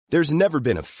There's never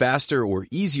been a faster or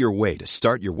easier way to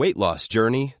start your weight loss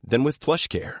journey than with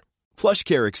PlushCare.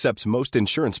 PlushCare accepts most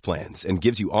insurance plans and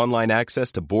gives you online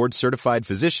access to board-certified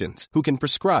physicians who can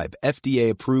prescribe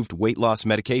FDA-approved weight loss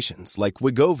medications like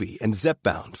Wegovy and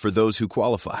Zepbound for those who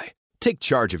qualify. Take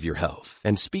charge of your health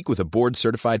and speak with a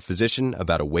board-certified physician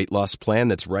about a weight loss plan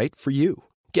that's right for you.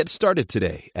 Get started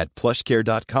today at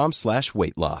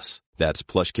plushcare.com/weight loss. That's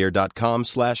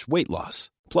plushcare.com/weight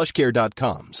loss.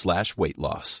 plushcare.com/weight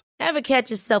loss. Ever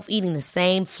catch yourself eating the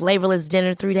same flavorless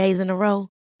dinner 3 days in a row?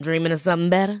 Dreaming of something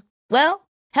better? Well,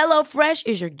 HelloFresh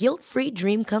is your guilt-free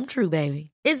dream come true,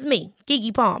 baby. It's me,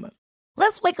 Keke Palmer.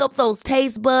 Let's wake up those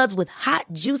taste buds with hot,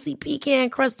 juicy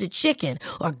pecan-crusted chicken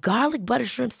or garlic butter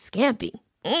shrimp scampi.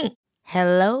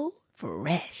 Hello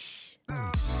Fresh.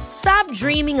 Stop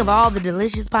dreaming of all the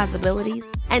delicious possibilities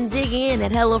and dig in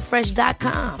at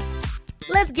HelloFresh.com.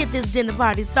 Let's get this dinner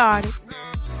party started.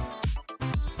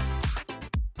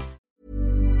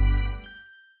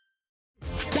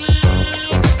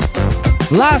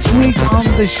 Last week on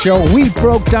the show, we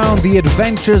broke down the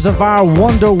adventures of our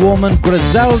Wonder Woman,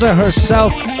 Griselda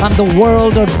herself, and the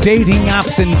world of dating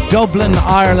apps in Dublin,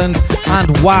 Ireland.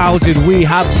 And wow, did we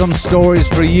have some stories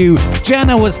for you.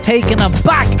 Jenna was taken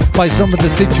aback by some of the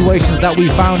situations that we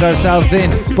found ourselves in.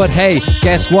 But hey,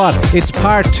 guess what? It's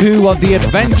part 2 of the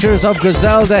adventures of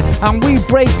Griselda, and we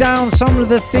break down some of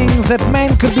the things that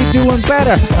men could be doing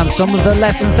better and some of the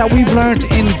lessons that we've learned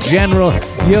in general.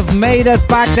 You've made it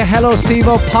back to Hello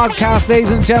Steve-O podcast,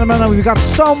 ladies and gentlemen, and we've got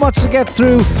so much to get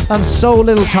through and so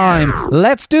little time.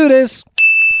 Let's do this.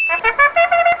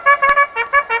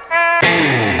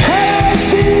 Hello,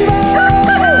 Steve-O!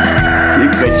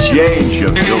 Keep the change, you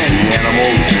filthy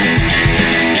animals.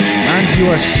 And you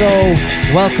are so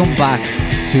welcome back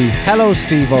to Hello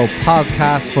Steve-O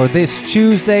podcast for this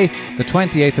Tuesday, the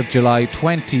 28th of July,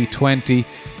 2020.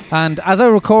 And as I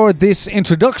record this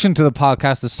introduction to the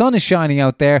podcast, the sun is shining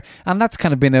out there, and that's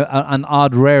kind of been an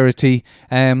odd rarity.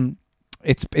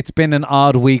 It's been an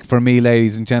odd week for me,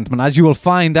 ladies and gentlemen. As you will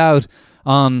find out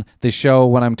on the show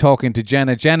when I'm talking to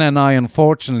Jenna. Jenna and I,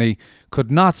 unfortunately, could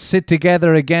not sit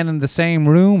together again in the same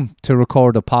room to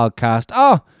record a podcast.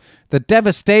 Oh, the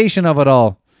devastation of it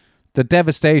all. The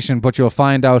devastation, but you'll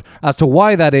find out as to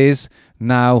why that is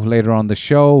now later on the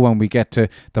show when we get to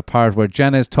the part where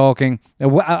Jenna is talking.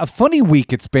 A funny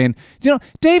week it's been. You know,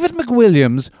 David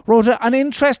McWilliams wrote an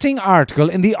interesting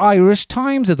article in the Irish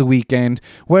Times at the weekend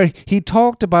where he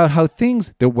talked about how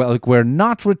things, we're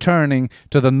not returning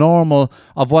to the normal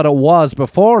of what it was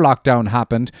before lockdown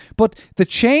happened, but the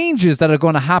changes that are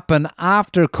going to happen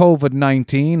after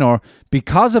COVID-19 or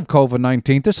because of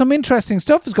COVID-19, there's some interesting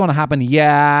stuff is going to happen.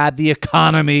 Yeah, the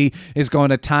economy is going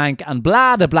to tank and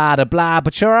blah, blah, blah, blah.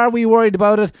 But sure, are we worried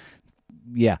about it?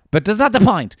 Yeah, but that's not the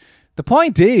point. The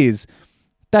point is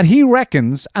that he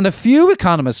reckons, and a few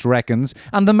economists reckons,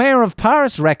 and the mayor of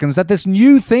Paris reckons that this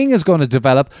new thing is going to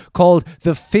develop called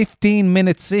the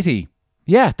 15-minute city.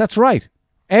 Yeah, that's right.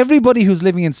 Everybody who's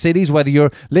living in cities, whether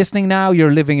you're listening now,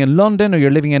 you're living in London, or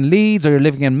you're living in Leeds, or you're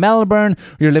living in Melbourne,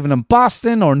 or you're living in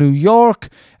Boston, or New York,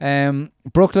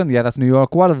 Brooklyn, yeah, that's New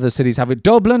York. What other cities have it?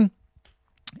 Dublin.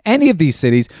 Any of these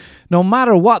cities, no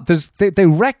matter what, they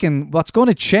reckon what's going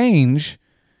to change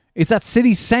is that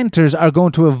city centres are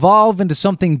going to evolve into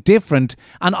something different,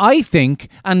 and I think,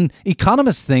 and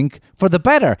economists think, for the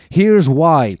better. Here's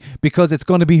why. Because it's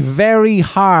going to be very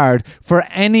hard for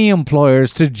any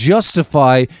employers to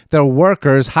justify their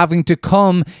workers having to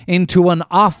come into an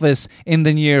office in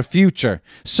the near future.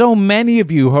 So many of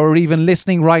you who are even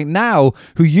listening right now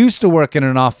who used to work in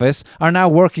an office are now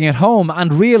working at home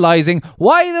and realising,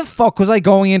 why the fuck was I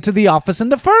going into the office in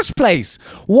the first place?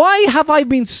 Why have I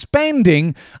been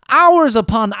spending hours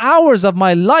upon hours of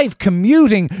my life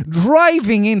commuting,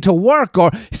 driving into work,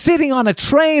 or sitting on a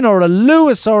train or a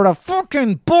Lewis or a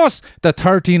fucking bus? The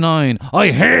 39.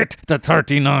 I hate the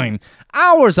 39.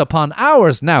 Hours upon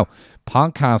hours. Now,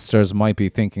 podcasters might be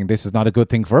thinking this is not a good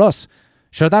thing for us.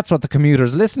 Sure, that's what the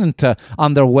commuters listening to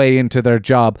on their way into their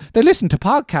job. They listen to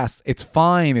podcasts. It's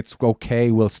fine. It's okay.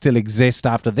 We'll still exist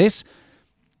after this.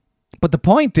 But the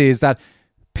point is that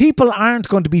people aren't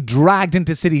going to be dragged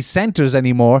into city centres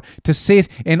anymore to sit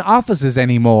in offices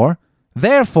anymore.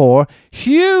 Therefore,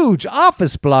 huge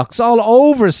office blocks all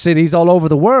over cities, all over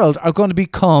the world, are going to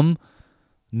become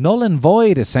null and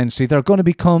void, essentially. They're going to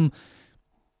become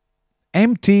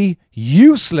empty,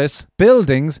 useless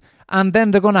buildings, and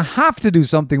then they're going to have to do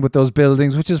something with those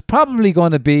buildings, which is probably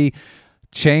going to be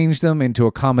change them into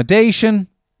accommodation.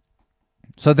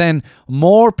 So then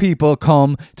more people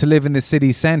come to live in the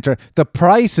city centre. The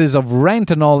prices of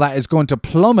rent and all that is going to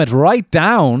plummet right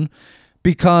down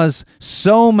because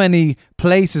so many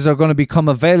places are going to become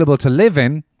available to live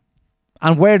in.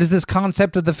 And where does this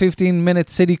concept of the 15-minute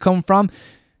city come from?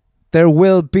 There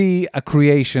will be a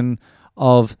creation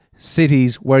of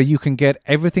cities where you can get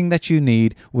everything that you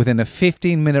need within a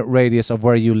 15-minute radius of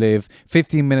where you live,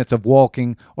 15 minutes of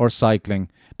walking or cycling,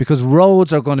 because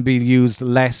roads are going to be used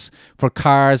less for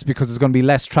cars, because there's going to be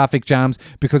less traffic jams,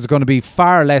 because there's going to be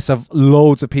far less of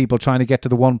loads of people trying to get to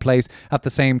the one place at the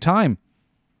same time.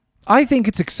 I think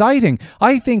it's exciting.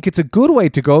 I think it's a good way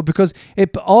to go, because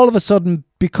it all of a sudden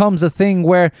becomes a thing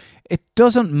where it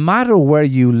doesn't matter where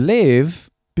you live,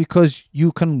 because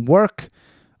you can work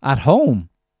at home.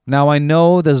 Now, I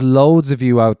know there's loads of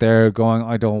you out there going,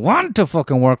 I don't want to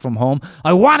fucking work from home.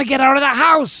 I want to get out of the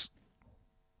house.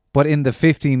 But in the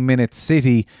 15-minute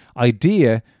city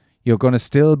idea, you're going to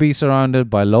still be surrounded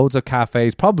by loads of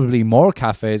cafes, probably more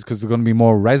cafes, because there's going to be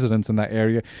more residents in that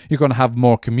area. You're going to have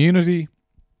more community.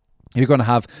 You're going to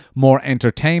have more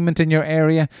entertainment in your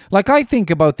area. Like, I think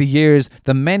about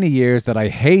the many years that I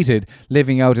hated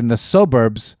living out in the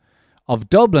suburbs of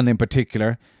Dublin in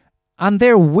particular. And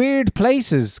they're weird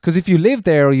places, because if you live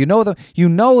there, or you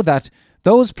know that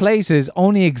those places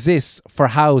only exist for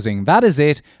housing. That is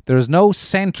it. There's no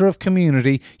centre of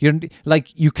community.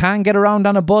 You can get around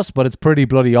on a bus, but it's pretty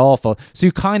bloody awful. So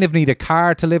you kind of need a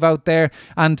car to live out there.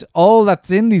 And all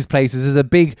that's in these places is a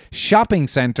big shopping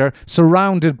centre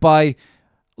surrounded by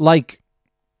like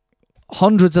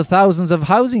hundreds of thousands of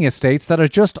housing estates that are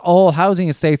just all housing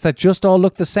estates that just all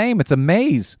look the same. It's a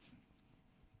maze.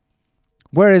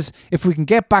 Whereas if we can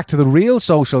get back to the real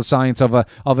social science of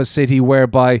a city,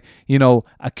 whereby, you know,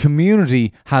 a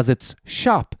community has its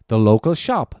shop, the local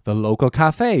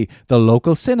cafe, the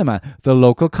local cinema, the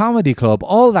local comedy club,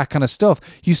 all that kind of stuff,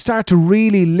 you start to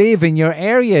really live in your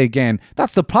area again.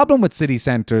 That's the problem with city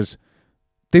centres.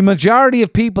 The majority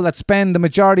of people that spend the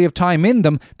majority of time in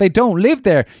them, they don't live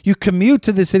there. You commute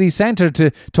to the city centre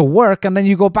to work, and then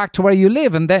you go back to where you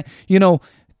live, and then, you know,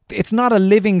 it's not a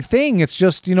living thing. It's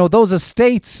just, you know, those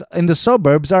estates in the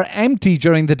suburbs are empty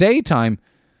during the daytime.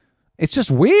 It's just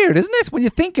weird, isn't it? When you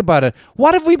think about it,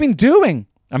 what have we been doing?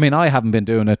 I mean, I haven't been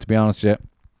doing it, to be honest with you,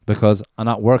 because I'm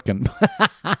not working.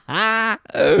 But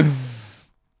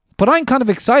I'm kind of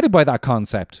excited by that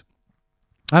concept.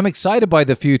 I'm excited by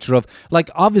the future of, like,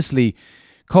 obviously,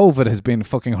 COVID has been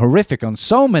fucking horrific on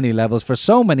so many levels for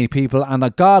so many people,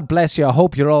 and God bless you. I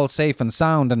hope you're all safe and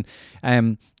sound,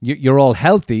 and you're all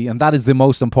healthy, and that is the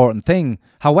most important thing.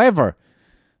 However,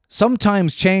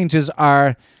 sometimes changes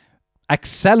are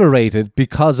accelerated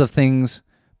because of things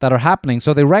that are happening.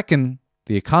 So the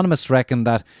economists reckon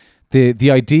that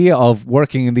the idea of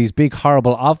working in these big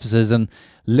horrible offices and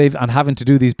having to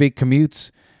do these big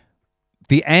commutes,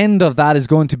 the end of that is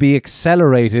going to be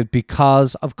accelerated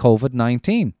because of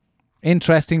COVID-19.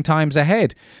 Interesting times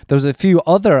ahead. There's a few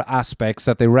other aspects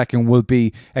that they reckon will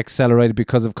be accelerated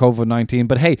because of COVID-19.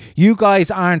 But hey, you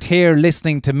guys aren't here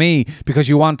listening to me because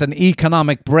you want an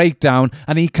economic breakdown,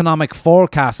 an economic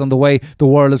forecast on the way the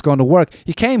world is going to work.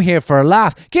 You came here for a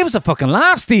laugh. Give us a fucking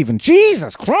laugh, Stephen.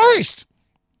 Jesus Christ.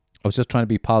 I was just trying to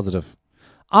be positive.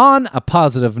 On a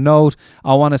positive note,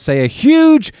 I want to say a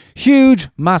huge,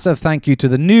 massive thank you to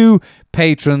the new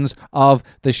patrons of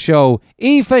the show.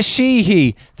 Aoife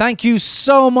Sheehy, thank you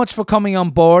so much for coming on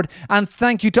board, and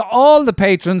thank you to all the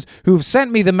patrons who've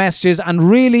sent me the messages and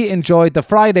really enjoyed the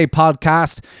Friday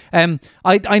podcast.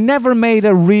 I never made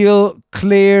a real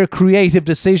clear creative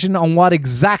decision on what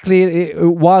exactly it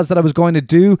was that I was going to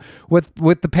do with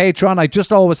the Patreon. I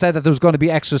just always said that there was going to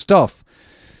be extra stuff.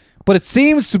 But it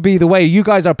seems to be the way. You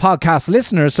guys are podcast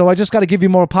listeners, so I just got to give you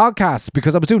more podcasts,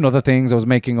 because I was doing other things. I was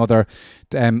making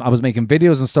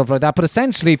videos and stuff like that. But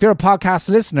essentially, if you're a podcast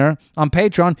listener on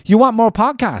Patreon, you want more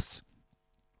podcasts.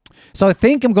 So I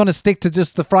think I'm going to stick to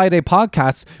just the Friday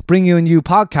podcasts, bring you a new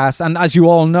podcast. And as you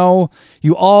all know,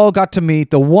 you all got to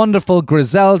meet the wonderful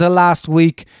Griselda last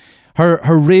week.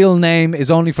 Her real name is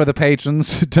only for the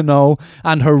patrons to know,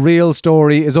 and her real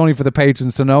story is only for the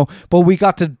patrons to know. But we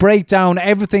got to break down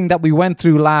everything that we went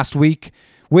through last week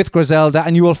with Griselda,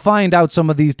 and you will find out some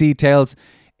of these details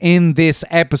in this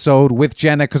episode with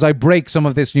Jenna, because I break some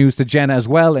of this news to Jenna as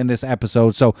well in this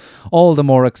episode, so all the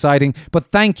more exciting.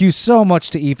 But thank you so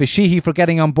much to Aoife Sheehy for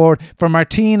getting on board, for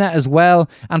Martina as well,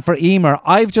 and for Emer.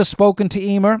 I've just spoken to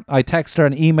Emer. I texted her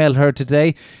and emailed her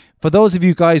today. For those of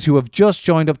you guys who have just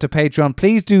joined up to Patreon,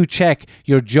 please do check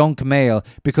your junk mail,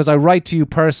 because I write to you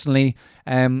personally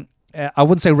I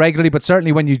wouldn't say regularly, but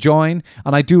certainly when you join,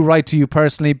 and I do write to you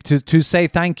personally to say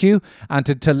thank you and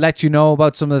to let you know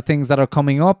about some of the things that are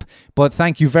coming up. But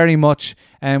thank you very much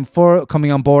for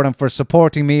coming on board and for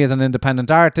supporting me as an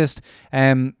independent artist.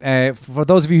 For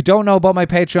those of you who don't know about my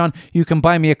Patreon, you can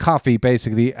buy me a coffee,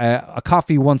 basically. A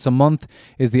coffee once a month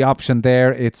is the option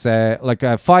there. It's like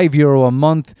 €5 a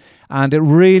month. And it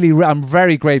really, I'm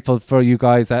very grateful for you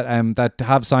guys that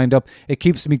have signed up. It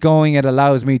keeps me going. It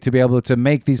allows me to be able to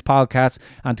make these podcasts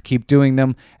and to keep doing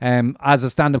them. As a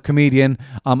stand-up comedian,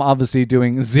 I'm obviously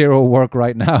doing zero work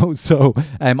right now. So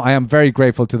I am very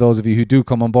grateful to those of you who do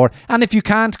come on board. And if you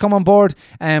can't come on board,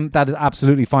 that is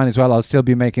absolutely fine as well. I'll still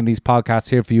be making these podcasts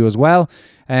here for you as well.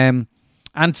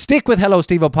 And stick with Hello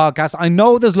Steve-O podcast. I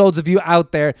know there's loads of you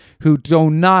out there who do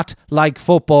not like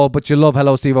football, but you love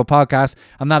Hello Steve-O podcast,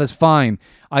 and that is fine.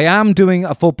 I am doing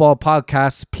a football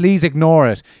podcast. Please ignore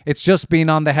it. It's just been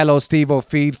on the Hello Steve-O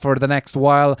feed for the next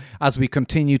while as we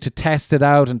continue to test it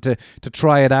out and to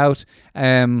try it out.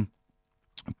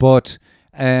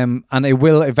 And it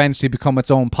will eventually become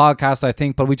its own podcast, I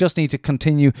think, but we just need to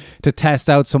continue to test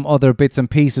out some other bits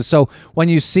and pieces. So when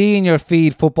you see in your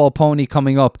feed Football Pony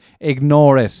coming up,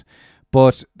 ignore it.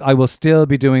 But I will still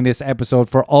be doing this episode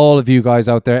for all of you guys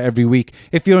out there every week.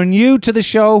 If you're new to the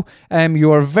show,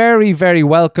 you are very, very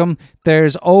welcome.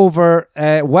 There's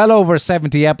well over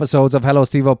 70 episodes of Hello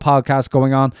Steve-O podcast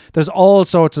going on. There's all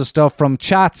sorts of stuff from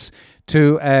chats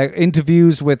to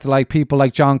interviews with like people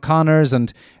like John Connors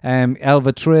and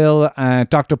Elva Trill,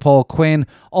 Dr. Paul Quinn,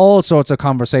 all sorts of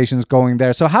conversations going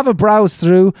there. So have a browse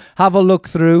through, have a look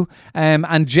through,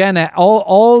 and Jenna,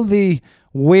 all the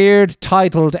weird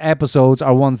titled episodes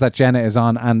are ones that Jenna is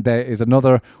on, and there is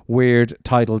another weird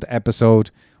titled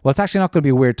episode. Well, it's actually not going to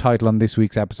be a weird title on this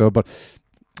week's episode, but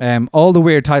all the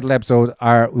weird title episodes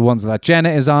are ones that Jenna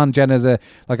is on. Jenna is a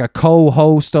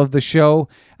co-host of the show,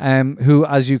 who,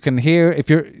 as you can hear,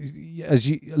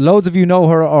 loads of you know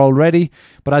her already,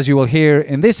 but as you will hear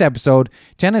in this episode,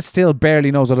 Jenna still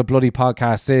barely knows what a bloody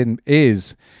podcast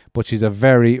is, but she's a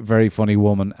very, very funny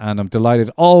woman, and I'm delighted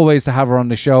always to have her on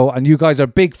the show, and you guys are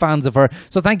big fans of her,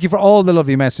 so thank you for all the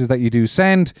lovely messages that you do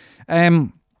send.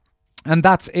 And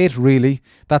that's it, really.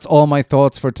 That's all my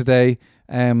thoughts for today.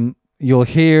 You'll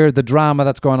hear the drama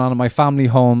that's going on in my family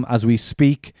home as we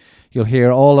speak. You'll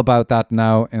hear all about that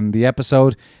now in the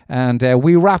episode. And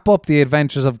we wrap up the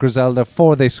adventures of Griselda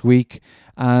for this week.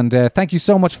 And thank you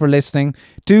so much for listening.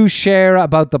 Do share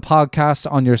about the podcast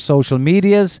on your social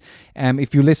medias.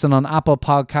 If you listen on Apple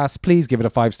Podcasts, please give it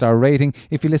a 5-star rating.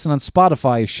 If you listen on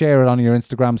Spotify, share it on your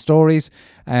Instagram stories.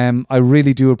 I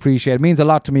really do appreciate it. It means a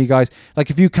lot to me, guys. Like,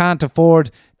 if you can't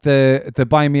afford the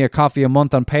buy me a coffee a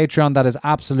month on Patreon, that is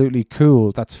absolutely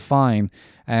cool. That's fine.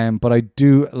 But I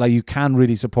do, like, you can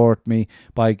really support me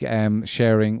by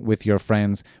sharing with your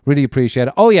friends. Really appreciate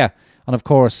it. Oh yeah, and of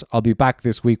course I'll be back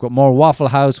this week with more Waffle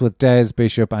House with Des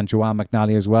Bishop and Joanne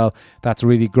McNally as well. That's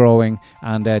really growing,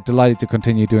 and delighted to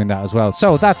continue doing that as well.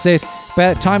 So that's it.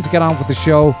 Time to get on with the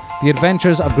show. The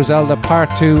Adventures of Griselda Part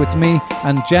 2. It's me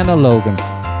and Jenna Logan.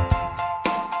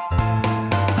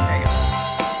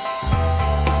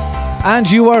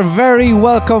 And you are very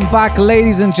welcome back,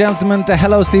 ladies and gentlemen, to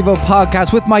Hello Steve-O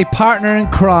podcast with my partner in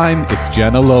crime. It's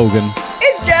Jenna Logan.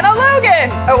 It's Jenna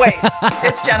Logan. Oh wait,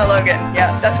 it's Jenna Logan.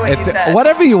 Yeah, that's what you said.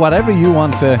 Whatever you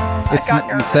want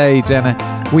to say,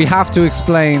 Jenna. We have to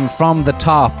explain from the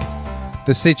top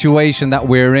the situation that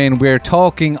we're in. We're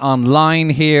talking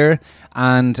online here,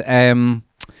 and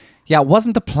yeah, it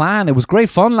wasn't the plan. It was great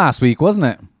fun last week, wasn't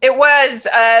it? It was.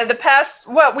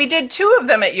 We did 2 of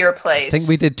them at your place. I think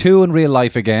we did 2 in real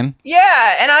life again.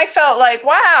 Yeah, and I felt like,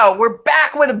 wow, we're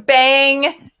back with a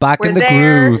bang. Back in the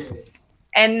groove.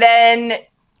 And then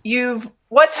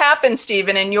what's happened,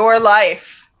 Stephen, in your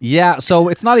life? Yeah, so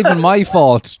it's not even my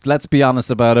fault, let's be honest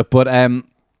about it, but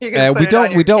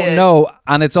we don't know,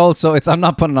 and it's I'm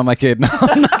not putting it on my kid. No,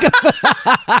 I'm not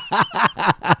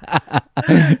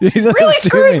really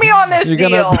screwed me on this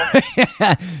deal.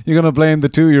 You're gonna blame the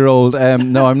 2-year-old.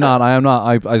 No, I'm not.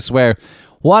 I swear.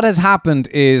 What has happened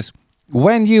is,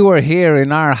 when you were here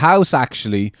in our house,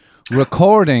 actually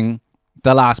recording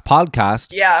the last podcast.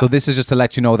 Yeah. So this is just to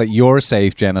let you know that you're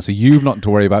safe, Jenna. So you've nothing to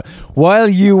worry about. While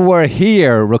you were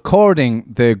here recording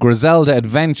the Griselda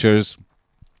Adventures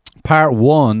Part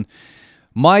 1,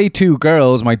 my 2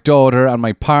 girls, my daughter and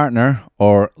my partner,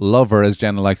 or lover as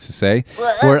Jenna likes to say,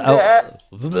 were out.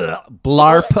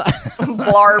 Blarp.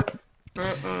 Blarp.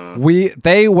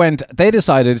 They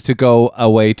decided to go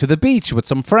away to the beach with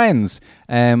some friends,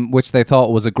 which they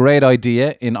thought was a great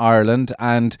idea in Ireland,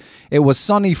 and it was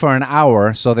sunny for an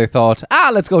hour, so they thought,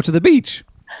 let's go to the beach.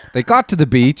 They got to the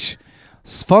beach.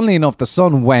 Funnily enough, the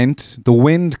sun went, the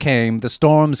wind came, the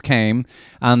storms came,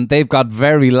 and they've got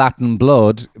very Latin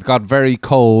blood. It got very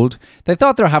cold. They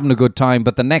thought they were having a good time,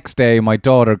 but the next day, my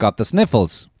daughter got the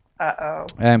sniffles.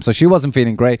 So she wasn't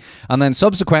feeling great. And then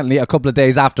subsequently, a couple of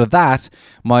days after that,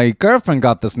 my girlfriend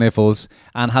got the sniffles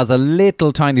and has a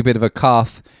little tiny bit of a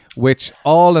cough, which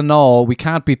all in all, we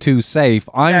can't be too safe.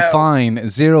 I'm fine,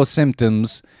 0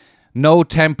 symptoms, no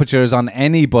temperatures on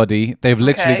anybody. They've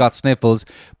literally got sniffles.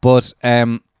 But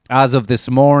as of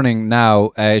this morning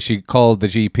now, she called the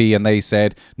GP and they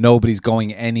said nobody's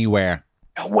going anywhere.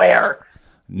 Where?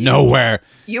 Nowhere.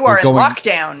 You are in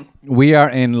lockdown. We are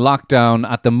in lockdown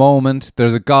at the moment.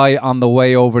 There's a guy on the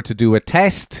way over to do a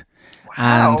test.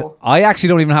 Wow. And I actually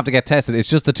don't even have to get tested. It's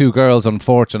just the 2 girls,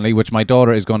 unfortunately, which my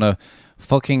daughter is going to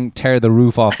fucking tear the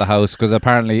roof off the house because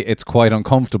apparently it's quite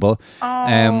uncomfortable.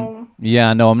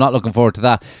 Yeah, no, I'm not looking forward to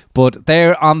that. But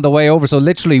they're on the way over. So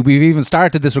literally, we've even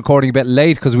started this recording a bit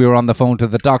late because we were on the phone to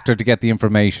the doctor to get the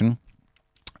information.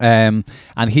 And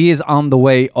he is on the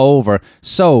way over.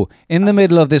 So, in the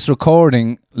middle of this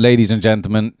recording, ladies and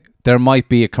gentlemen, there might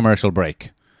be a commercial break.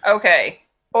 Okay.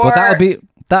 Or but I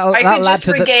could just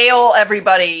regale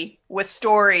everybody with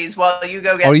stories while you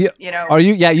go get,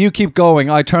 you keep going.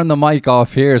 I turn the mic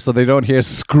off here so they don't hear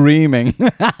screaming.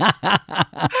 That's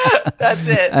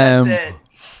it.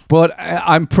 But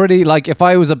I'm pretty, like, if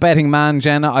I was a betting man,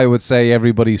 Jenna, I would say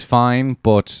everybody's fine.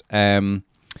 But,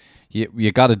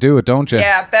 you got to do it, don't you?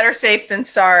 Yeah, better safe than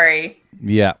sorry.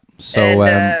 Yeah. So,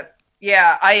 and,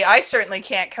 I certainly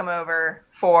can't come over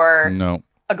for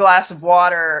a glass of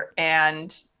water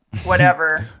and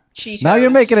whatever. Cheetos. Now you're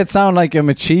making it sound like I'm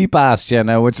a cheap ass,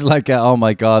 Jenna, which is like, oh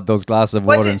my God, those glasses of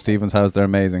water in Stephen's house, they're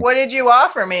amazing. What did you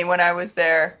offer me when I was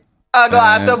there? A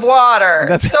glass of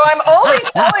water. So I'm only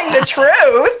telling the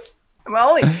truth.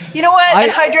 You know what?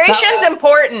 And hydration's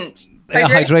important.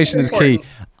 Hydration is key.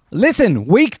 Listen,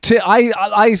 week 2,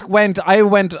 I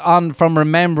went on from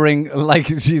remembering, like,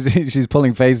 she's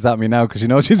pulling faces at me now because she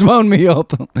knows she's wound me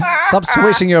up. Stop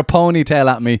swishing your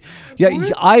ponytail at me. Yeah,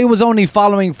 I was only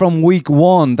following from week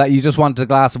 1 that you just wanted a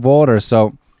glass of water.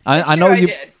 So I know you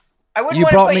did. I wouldn't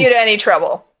want to put you to any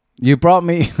trouble. You brought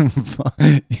me...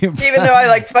 Even though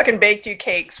I fucking baked you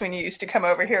cakes when you used to come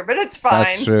over here, but it's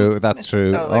fine. That's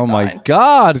true. Totally oh my fine.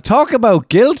 God, talk about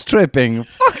guilt tripping.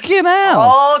 Fucking hell.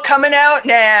 All coming out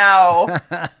now.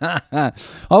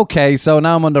 Okay, so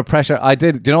now I'm under pressure. Do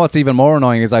you know what's even more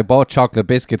annoying is I bought chocolate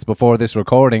biscuits before this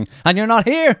recording and you're not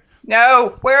here.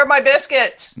 No, where are my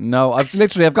biscuits? No, I've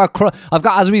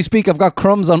got as we speak, I've got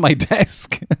crumbs on my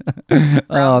desk.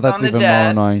 Oh, that's even more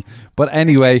annoying. But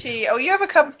anyway, tea. Oh, you have a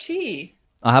cup of tea.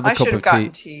 I have a cup of tea. I should have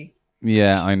gotten tea.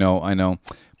 Yeah, I know.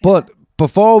 But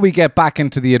before we get back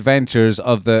into the adventures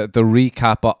of the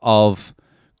recap of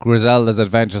Griselda's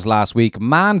adventures last week,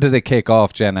 man, did it kick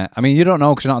off, Jenna. I mean, you don't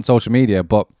know because you're not on social media,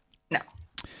 but no.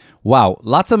 Wow,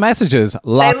 lots of messages.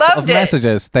 They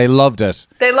loved it.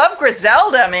 They love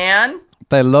Griselda, man.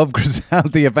 They love Griselda,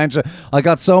 the adventure. I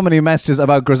got so many messages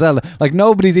about Griselda. Like,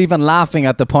 nobody's even laughing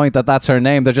at the point that that's her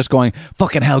name. They're just going,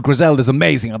 fucking hell, Griselda's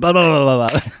amazing. Blah, blah, blah,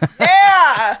 blah.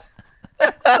 Yeah!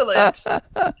 Excellent.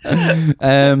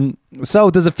 So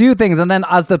there's a few things. And then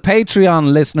as the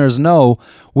Patreon listeners know,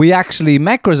 we actually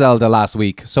met Griselda last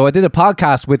week. So I did a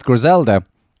podcast with Griselda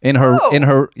in her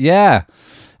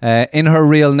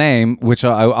real name, which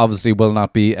I obviously will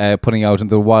not be putting out in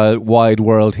the wide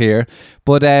world here.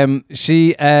 But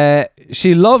she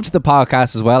loved the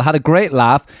podcast as well, had a great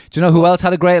laugh. Do you know who else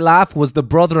had a great laugh? Was the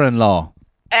brother-in-law.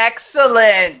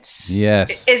 Excellent.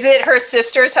 Yes. Is it her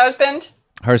sister's husband?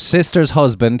 Her sister's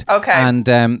husband. Okay. And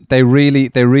they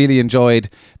really enjoyed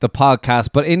the podcast.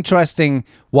 But interesting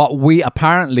what we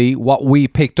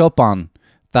picked up on.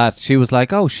 That she was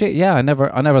like, oh shit, yeah, I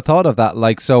never thought of that.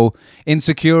 Like, so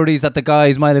insecurities that the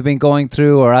guys might have been going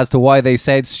through, or as to why they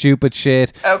said stupid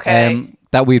shit. Okay.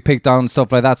 That we picked on,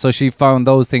 stuff like that. So she found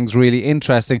those things really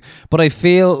interesting. But I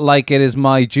feel like it is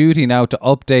my duty now to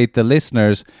update the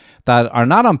listeners that are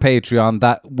not on Patreon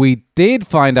that we did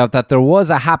find out that there was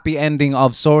a happy ending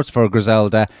of sorts for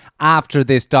Griselda after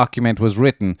this document was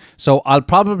written. So I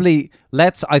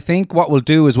think what we'll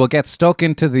do is we'll get stuck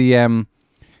into the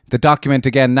document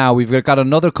again now. We've got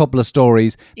another couple of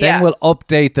stories. Then we'll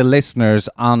update the listeners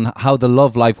on how the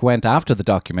love life went after the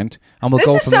document. And we'll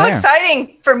go from there. This is so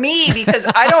exciting for me because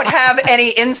I don't have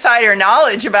any insider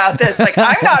knowledge about this. Like,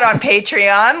 I'm not on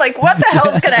Patreon. Like, what the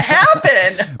hell's going to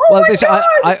happen? Oh my God.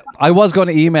 I was going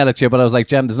to email it to you, but I was like,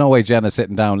 Jen, there's no way Jenna's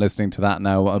sitting down listening to that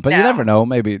now. But you never know.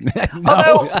 Maybe.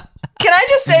 Although, can I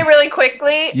just say really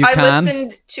quickly, I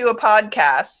listened to a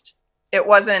podcast. It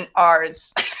wasn't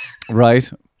ours.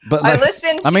 Right. But I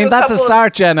listened to I mean, that's a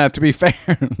start, Jenna, to be fair.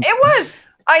 It was.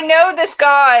 I know this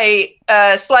guy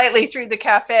slightly through the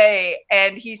cafe,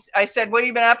 and I said, "What have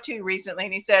you been up to recently?"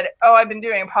 And he said, "Oh, I've been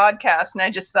doing a podcast." And I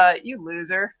just thought, "You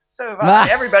loser!" So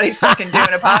everybody's fucking doing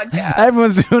a podcast.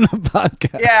 Everyone's doing a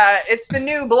podcast. Yeah, it's the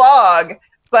new blog.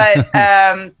 But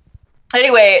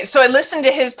anyway, so I listened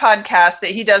to his podcast that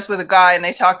he does with a guy, and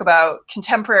they talk about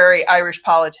contemporary Irish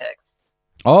politics.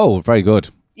 Oh, very good.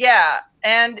 Yeah,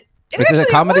 and is it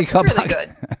a comedy was really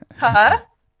good. Huh?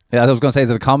 Yeah, I was going to say, is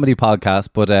it a comedy podcast?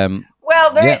 But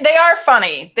well, they are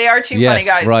funny. They are two funny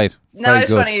guys. Right. Not as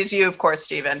funny as you, of course,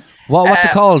 Stephen. What's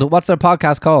it called? What's their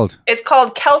podcast called? It's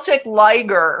called Celtic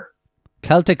Liger.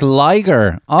 Celtic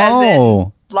Liger.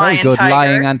 Oh, very good. Tiger.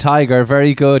 Lying and tiger.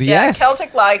 Very good. Yeah, yes.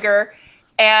 Celtic Liger.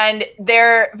 And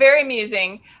they're very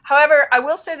amusing. However, I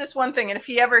will say this one thing, and if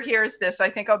he ever hears this, I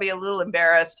think I'll be a little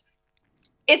embarrassed.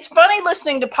 It's funny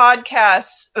listening to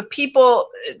podcasts of people.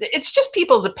 It's just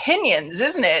people's opinions,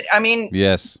 isn't it? I mean,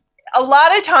 yes. A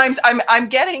lot of times I'm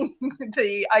getting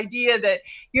the idea that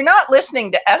you're not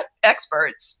listening to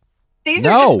experts. These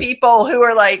are just people who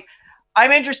are like,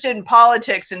 I'm interested in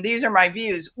politics and these are my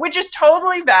views, which is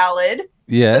totally valid.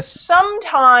 Yes. But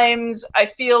sometimes I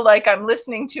feel like I'm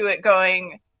listening to it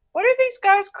going, what are these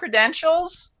guys'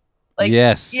 credentials? Like,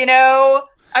 yes. You know,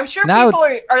 I'm sure people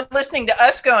are listening to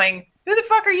us going, who the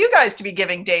fuck are you guys to be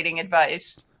giving dating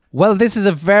advice? Well, this is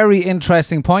a very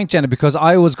interesting point, Jenna, because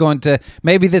I was going to,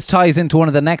 maybe this ties into one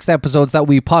of the next episodes that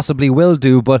we possibly will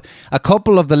do, but a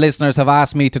couple of the listeners have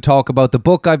asked me to talk about the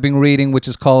book I've been reading, which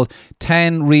is called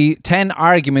 10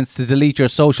 Arguments to Delete Your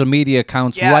Social Media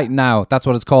Accounts Right Now. That's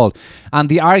what it's called. And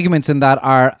the arguments in that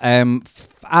are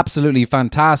absolutely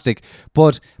fantastic.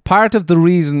 But part of the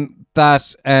reason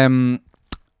that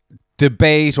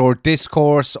debate or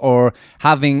discourse or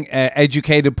having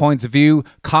educated points of view,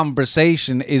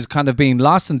 conversation is kind of being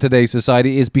lost in today's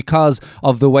society is because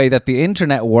of the way that the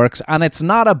internet works. And it's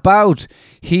not about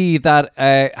he that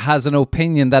has an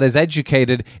opinion that is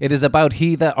educated. It is about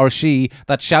he that or she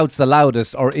that shouts the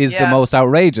loudest or is the most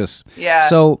outrageous. Yeah.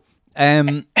 So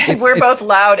we're both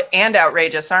loud and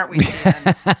outrageous, aren't we,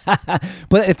 Stephen?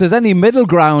 But if there's any middle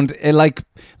ground, like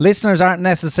listeners aren't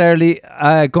necessarily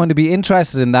going to be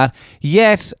interested in that.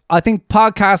 Yet, I think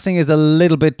podcasting is a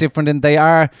little bit different and they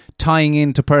are tying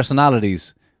into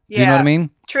personalities. Do you know what I mean?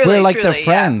 Truly, we're like their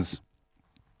friends.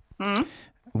 Yeah. Hmm?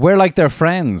 We're like their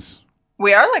friends.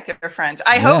 We are like their friends.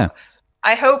 I hope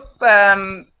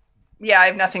I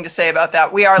have nothing to say about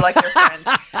that. We are like their friends.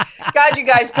 God, you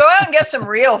guys, go out and get some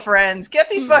real friends. Get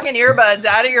these fucking earbuds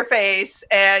out of your face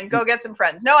and go get some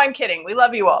friends. No, I'm kidding. We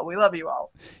love you all. We love you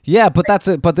all. Yeah, but that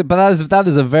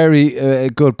is a very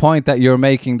good point that you're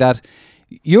making, that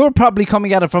you're probably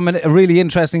coming at it from a really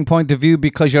interesting point of view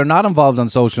because you're not involved on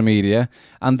social media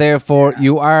and therefore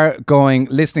you are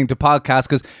listening to podcasts.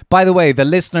 Because, by the way, the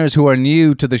listeners who are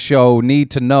new to the show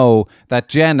need to know that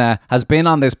Jenna has been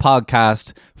on this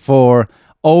podcast for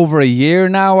over a year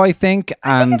now, I think.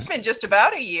 I think it's been just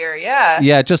about a year, yeah.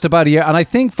 Yeah, just about a year. And I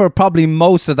think for probably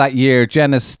most of that year,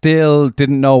 Jenna still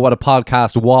didn't know what a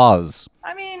podcast was.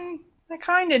 I mean, I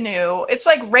kind of knew. It's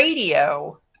like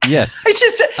radio. Yes.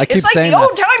 It's like the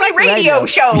old-timey radio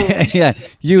shows. Yeah,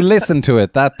 you listen to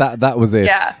it. That was it.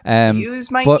 Yeah,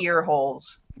 use my ear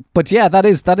holes. But yeah, that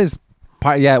is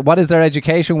part. Yeah, what is their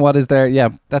education? What is their... Yeah,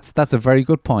 that's a very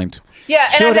good point. Yeah,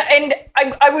 and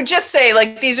I would just say,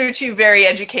 like, these are two very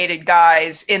educated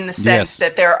guys in the sense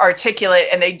that they're articulate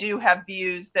and they do have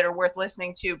views that are worth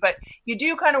listening to. But you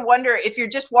do kind of wonder if you're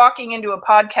just walking into a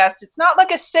podcast, it's not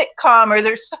like a sitcom or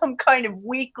there's some kind of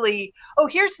weekly, oh,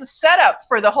 here's the setup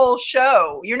for the whole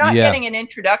show. You're not getting an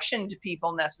introduction to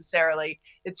people necessarily.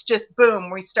 It's just, boom,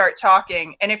 we start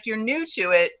talking. And if you're new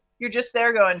to it, you're just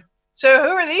there going, so who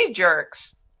are these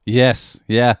jerks? Yes,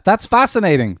 yeah. That's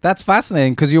fascinating.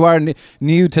 Because you are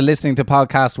new to listening to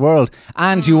podcast world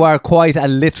and you are quite a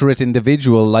literate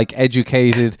individual, like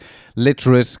educated,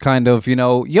 literate kind of, you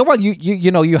know,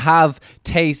 you have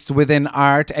tastes within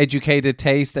art, educated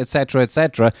taste, etc.,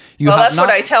 etc. Well, that's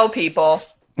what I tell people.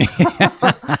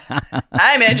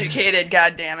 I'm educated,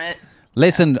 goddammit.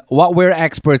 Listen, what we're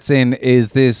experts in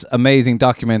is this amazing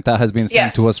document that has been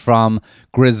sent to us from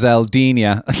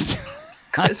Griseldina.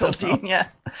 Griseldina.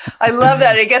 I love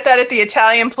that. I get that at the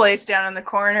Italian place down in the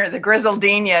corner. The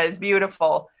Griseldina is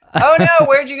beautiful. Oh no,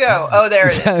 where'd you go? Oh, there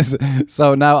it is.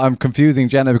 So now I'm confusing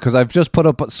Jenna because I've just put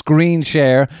up a screen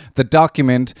share the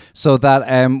document so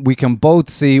that we can both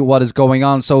see what is going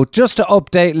on. So just to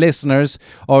update listeners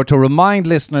or to remind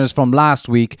listeners from last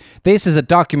week, this is a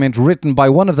document written by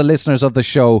one of the listeners of the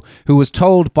show who was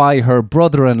told by her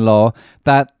brother-in-law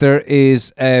that there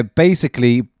is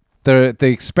basically The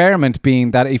experiment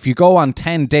being that if you go on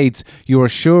 10 dates, you are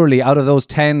surely, out of those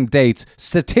 10 dates,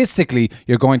 statistically,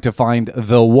 you're going to find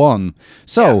the one.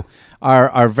 So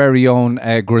our very own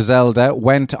Griselda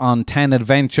went on 10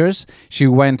 adventures. She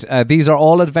went, these are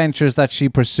all adventures that she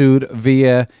pursued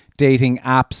via dating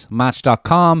apps,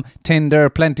 Match.com, Tinder,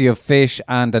 Plenty of Fish,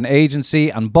 and an agency,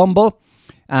 and Bumble.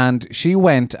 And she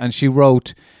went and she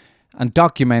wrote and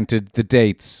documented the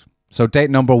dates. So date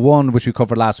number 1, which we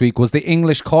covered last week, was the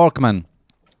English Corkman.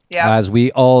 Yeah. As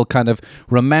we all kind of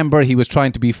remember, he was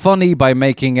trying to be funny by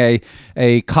making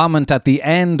a comment at the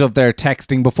end of their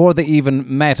texting before they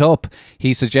even met up.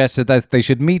 He suggested that they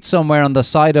should meet somewhere on the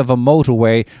side of a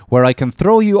motorway where I can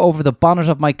throw you over the bonnet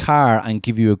of my car and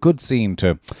give you a good scene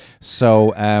to.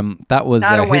 So that was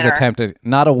his attempt at,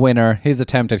 not a winner, his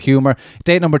attempt at humour.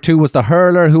 Date number 2 was the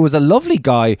hurler, who was a lovely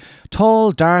guy,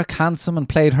 tall, dark, handsome, and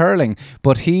played hurling.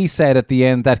 But he said at the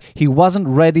end that he wasn't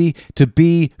ready to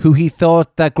be who he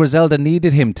thought that Griselda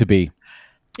needed him to be.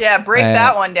 Yeah, break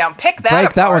that one down. Pick that break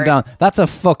apart. That one down.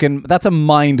 That's a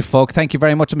mind fuck. Thank you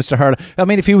very much, Mr. Hurler. I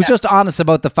mean, if he was just honest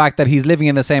about the fact that he's living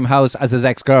in the same house as his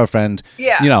ex-girlfriend,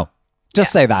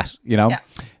 just say that, Yeah.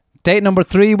 Date number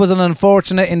 3 was an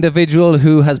unfortunate individual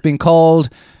who has been called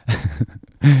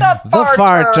the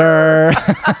farter.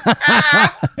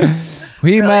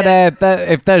 We met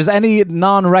if there's any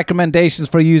non-recommendations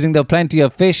for using the Plenty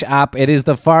of Fish app, it is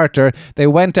the farter. They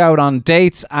went out on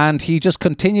dates and he just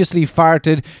continuously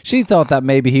farted. She thought that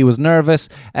maybe he was nervous,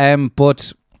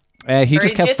 but he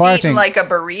just kept farting. Eating like a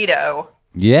burrito.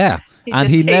 Yeah.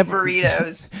 He never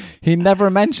burritos. He never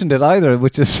mentioned it either,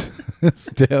 which is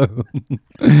still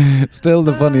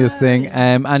the funniest thing.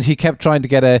 And he kept trying to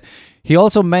get he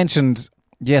also mentioned,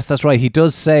 yes, that's right. He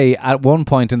does say at one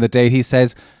point in the date, he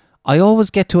says, I always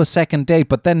get to a second date,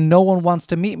 but then no one wants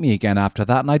to meet me again after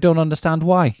that, and I don't understand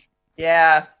why.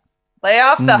 Yeah. Lay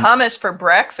off the hummus for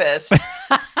breakfast.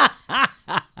 Try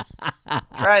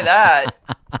that.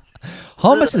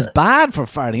 Hummus is bad for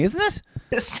farting, isn't it?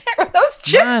 Those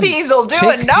chickpeas will do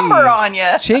a number on you.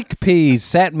 Chickpeas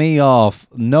set me off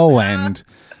no end.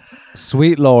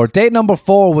 Sweet Lord. Date number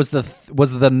 4 was the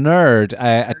nerd,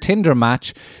 a Tinder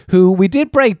match, who we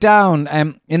did break down.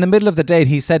 In the middle of the date,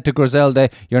 he said to Griselda,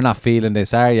 "You're not feeling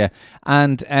this, are you?"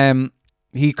 And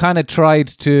he kind of tried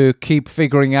to keep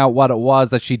figuring out what it was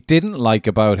that she didn't like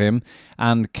about him,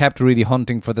 and kept really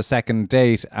hunting for the second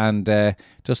date, and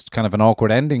just kind of an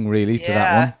awkward ending, really, to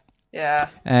that one. Yeah.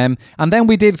 And then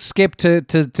we did skip to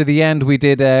the end. We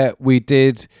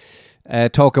did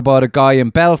talk about a guy in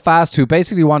Belfast who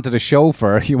basically wanted a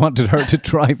chauffeur. He wanted her to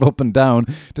drive up and down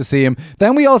to see him.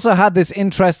 Then we also had this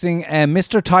interesting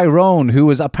Mr. Tyrone, who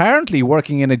was apparently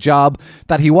working in a job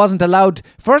that he wasn't allowed.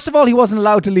 First of all, he wasn't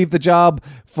allowed to leave the job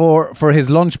for his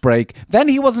lunch break. Then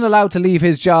he wasn't allowed to leave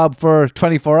his job for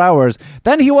 24 hours.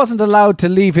 Then he wasn't allowed to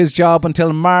leave his job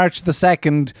until March the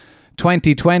 2nd,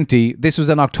 2020. This was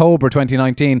in October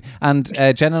 2019, and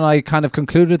Jen and I kind of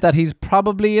concluded that he's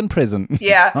probably in prison.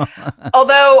 Yeah.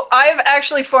 Although I've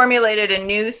actually formulated a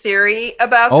new theory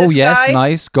about this guy. Oh yes,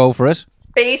 nice. Go for it.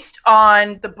 Based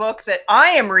on the book that I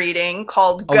am reading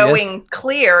called Going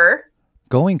Clear.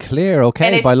 Going Clear,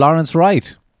 okay, by Lawrence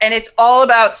Wright. And it's all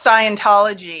about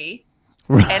Scientology.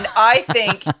 And I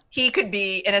think he could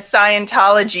be in a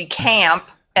Scientology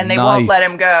camp and they won't let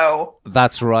him go.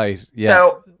 That's right. Yeah.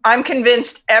 So I'm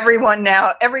convinced everyone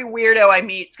now, every weirdo I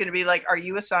meet is going to be like, are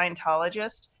you a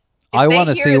Scientologist? If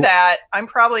they hear that, I'm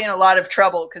probably in a lot of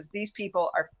trouble because these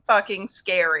people are fucking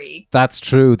scary. That's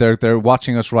true. They're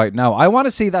watching us right now. I want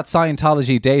to see that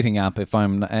Scientology dating app if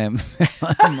I'm... oh,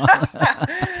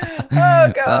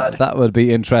 God. That would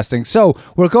be interesting. So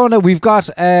we've got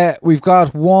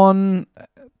 1,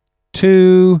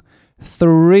 2,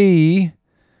 3...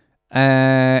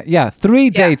 3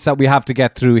 dates that we have to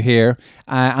get through here,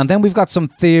 and then we've got some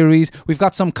theories, we've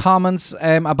got some comments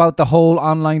about the whole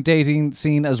online dating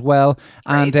scene as well,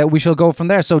 and we shall go from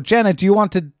there. So Jenna, do you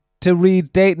want to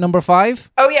read date number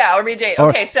 5? Oh yeah, I'll read date.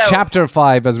 Okay, so chapter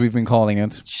 5 as we've been calling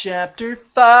it. Chapter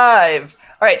 5.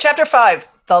 All right, chapter 5,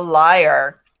 the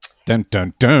liar. Dun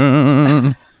dun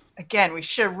dun. Again, we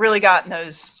should have really gotten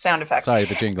those sound effects. Sorry,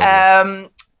 the jingle.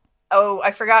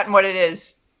 I've forgotten what it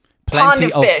is.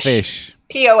 Plenty of fish.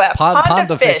 P-O-F.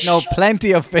 Pond of fish. No,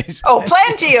 plenty of fish. Oh,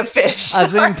 plenty of fish.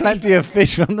 As in plenty of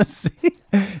fish from the sea.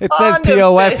 It says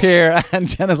P-O-F here, and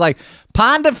Jenna's like,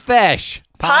 pond of fish.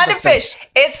 Pond of fish.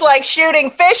 It's like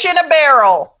shooting fish in a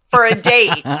barrel for a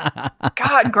date.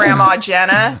 God, Grandma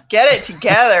Jenna, get it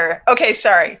together. Okay,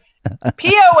 sorry.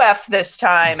 P-O-F this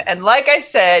time. And like I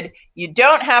said, you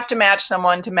don't have to match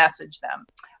someone to message them.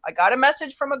 I got a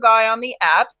message from a guy on the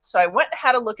app, so I went and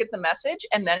had a look at the message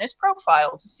and then his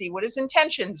profile to see what his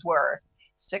intentions were.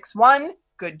 6'1",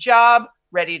 good job,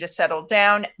 ready to settle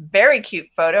down, very cute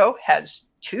photo, has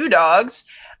 2 dogs,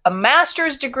 a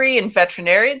master's degree in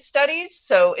veterinarian studies,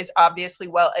 so is obviously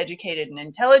well educated and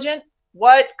intelligent.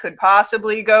 What could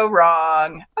possibly go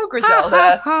wrong? Oh,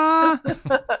 Griselda.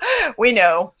 We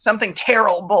know something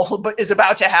terrible is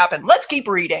about to happen. Let's keep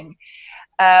reading.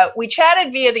 We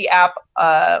chatted via the app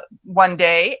one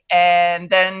day, and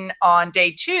then on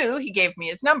day 2, he gave me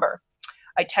his number.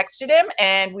 I texted him,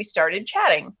 and we started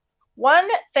chatting. One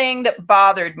thing that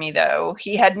bothered me, though,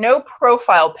 he had no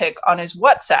profile pic on his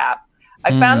WhatsApp.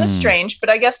 I found this strange, but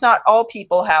I guess not all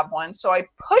people have one, so I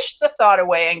pushed the thought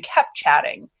away and kept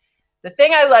chatting. The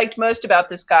thing I liked most about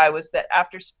this guy was that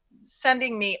after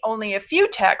sending me only a few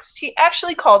texts, he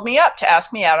actually called me up to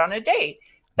ask me out on a date.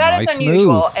 That is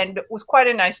unusual and was quite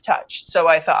a nice touch, so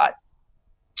I thought.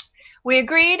 We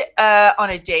agreed on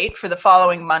a date for the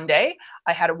following Monday.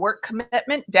 I had a work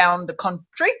commitment down the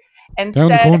country and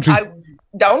said I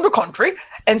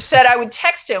would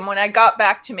text him when I got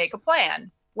back to make a plan.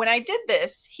 When I did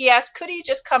this, he asked, could he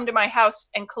just come to my house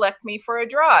and collect me for a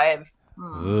drive?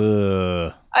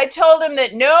 I told him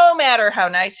that no matter how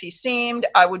nice he seemed,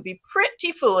 I would be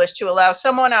pretty foolish to allow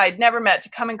someone I'd never met to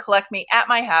come and collect me at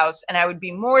my house, and I would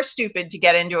be more stupid to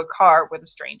get into a car with a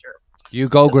stranger. You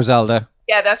go, Griselda.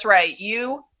 Yeah, that's right.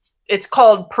 It's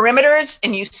called perimeters,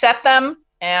 and you set them,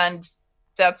 and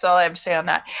that's all I have to say on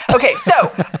that. Okay, so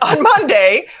on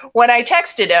Monday, when I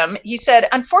texted him, he said,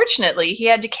 unfortunately, he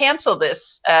had to cancel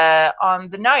this on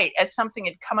the night as something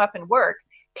had come up in work.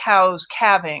 Cows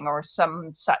calving or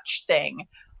some such thing.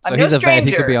 I'm no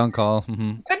stranger. He could be on call.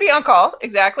 Mm-hmm. Could be on call,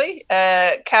 exactly.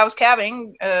 Cows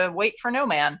calving, wait for no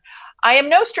man. I am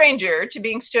no stranger to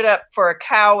being stood up for a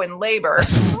cow in labor.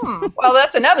 Well,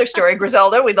 that's another story,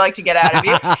 Griselda, we'd like to get out of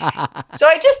you. So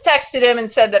I just texted him and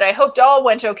said that I hoped all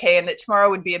went okay and that tomorrow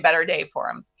would be a better day for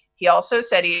him. He also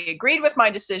said he agreed with my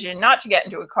decision not to get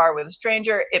into a car with a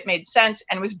stranger. It made sense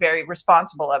and was very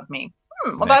responsible of me.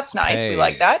 Well, that's nice. We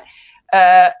like that.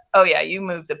 Oh yeah, you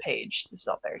moved the page. This is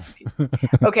all very confusing.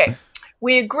 Okay.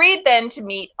 We agreed then to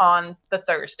meet on the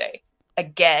Thursday.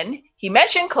 Again, he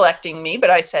mentioned collecting me, but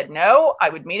I said no, I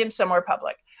would meet him somewhere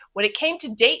public. When it came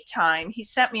to date time, he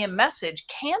sent me a message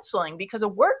canceling because a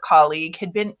work colleague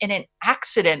had been in an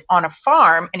accident on a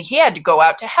farm and he had to go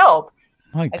out to help.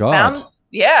 My God.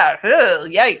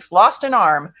 Yikes, lost an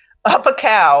arm, up a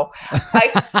cow. I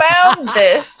found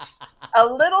this a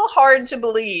little hard to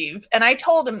believe, and I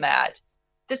told him that.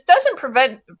 This doesn't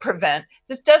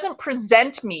this doesn't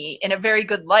present me in a very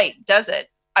good light, does it?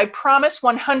 I promise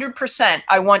 100%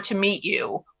 I want to meet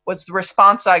you, was the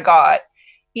response I got.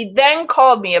 He then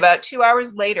called me about 2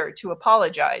 hours later to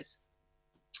apologize.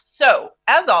 So,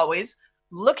 as always,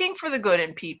 looking for the good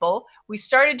in people, we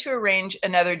started to arrange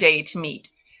another day to meet.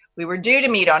 We were due to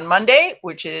meet on Monday,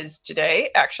 which is today,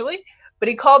 actually, but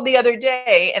he called the other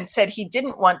day and said he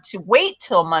didn't want to wait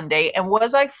till Monday and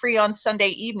was I free on Sunday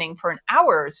evening for an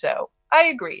hour or so. I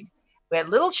agreed. We had a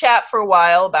little chat for a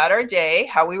while about our day,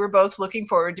 how we were both looking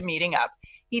forward to meeting up.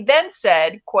 He then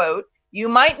said, quote, you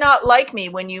might not like me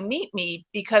when you meet me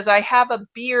because I have a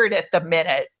beard at the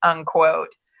minute,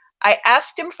 unquote. I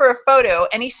asked him for a photo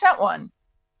and he sent one.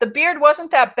 The beard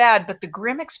wasn't that bad, but the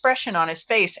grim expression on his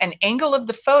face and angle of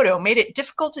the photo made it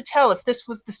difficult to tell if this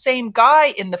was the same guy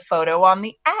in the photo on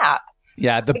the app.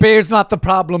 Yeah, the beard's not the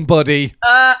problem, buddy.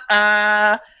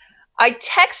 I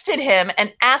texted him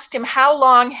and asked him how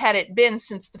long had it been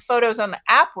since the photos on the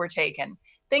app were taken,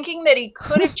 thinking that he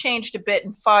could have changed a bit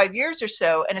in 5 years or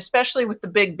so, and especially with the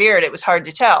big beard, it was hard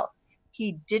to tell.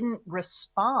 He didn't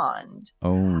respond.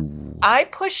 Oh. I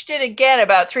pushed it again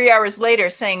about 3 hours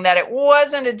later, saying that it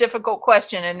wasn't a difficult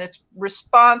question, and this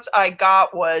response I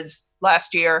got was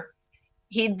last year.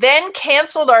 He then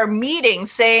canceled our meeting,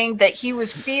 saying that he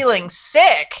was feeling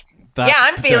sick.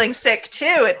 I'm feeling sick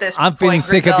too at this point. I'm feeling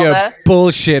sick of your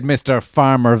bullshit, Mr.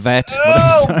 Farmer Vet.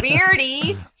 Oh,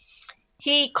 Beardy.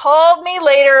 He called me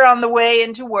later on the way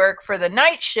into work for the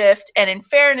night shift, and in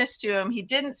fairness to him, he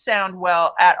didn't sound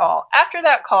well at all. After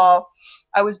that call,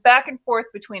 I was back and forth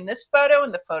between this photo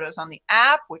and the photos on the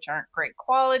app, which aren't great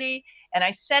quality, and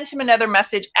I sent him another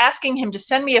message asking him to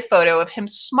send me a photo of him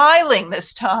smiling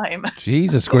this time.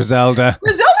 Jesus, Griselda.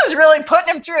 Griselda's really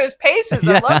putting him through his paces.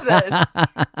 I love this.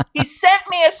 He sent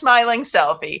me a smiling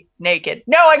selfie, naked.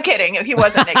 No, I'm kidding. He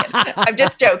wasn't naked. I'm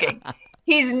just joking.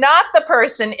 He's not the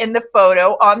person in the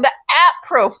photo on the app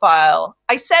profile.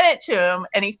 I sent it to him,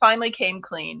 and he finally came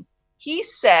clean. He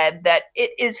said that it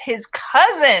is his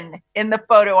cousin in the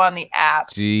photo on the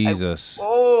app. Jesus.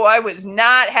 I was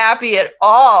not happy at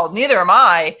all. Neither am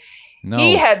I. No.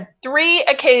 He had 3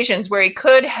 occasions where he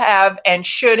could have and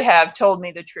should have told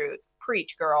me the truth.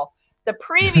 Preach, girl. The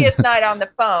previous night on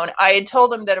the phone, I had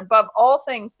told him that above all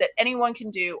things that anyone can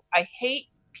do, I hate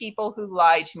people who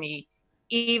lie to me.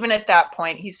 Even at that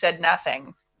point, he said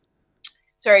nothing.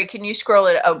 Sorry, can you scroll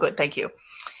it? Oh, good. Thank you.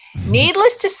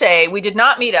 Needless to say, we did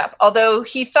not meet up, although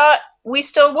he thought we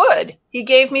still would. He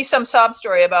gave me some sob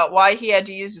story about why he had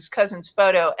to use his cousin's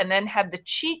photo and then had the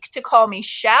cheek to call me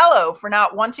shallow for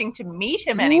not wanting to meet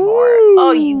him anymore. Ooh.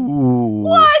 Oh, you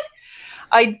what?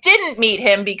 I didn't meet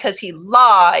him because he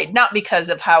lied, not because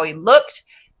of how he looked.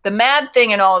 The mad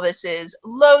thing in all this is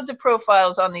loads of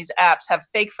profiles on these apps have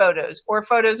fake photos or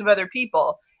photos of other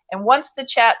people. And once the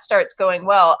chat starts going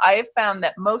well, I have found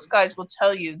that most guys will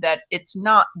tell you that it's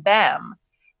not them.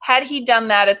 Had he done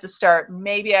that at the start,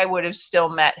 maybe I would have still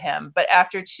met him. But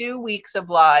after 2 weeks of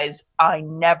lies, I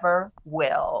never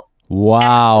will.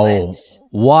 Wow.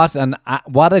 Excellent.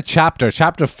 What a chapter.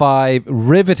 Chapter 5,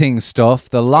 riveting stuff,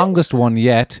 the longest one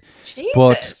yet.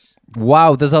 Jesus. But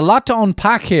wow, there's a lot to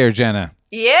unpack here, Jenna.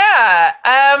 Yeah.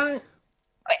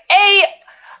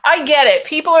 I get it.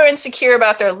 People are insecure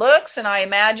about their looks, and I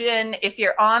imagine if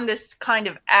you're on this kind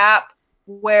of app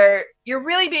where you're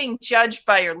really being judged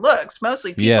by your looks,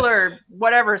 mostly people are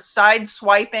whatever side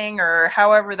swiping or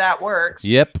however that works.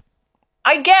 Yep.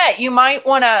 I get you might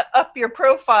want to up your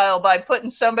profile by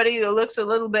putting somebody who looks a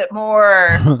little bit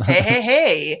more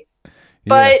hey.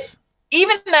 But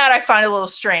even that I find a little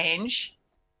strange.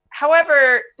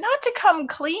 However, not to come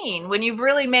clean when you've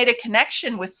really made a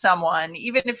connection with someone,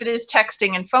 even if it is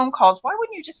texting and phone calls. Why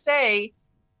wouldn't you just say,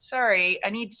 sorry, I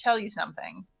need to tell you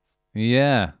something?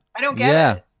 Yeah. I don't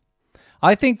get it.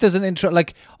 I think there's an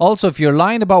also if you're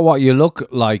lying about what you look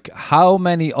like, how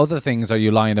many other things are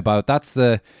you lying about? That's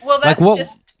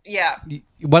once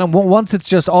it's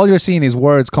just all you're seeing is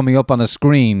words coming up on a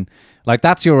screen, like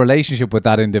that's your relationship with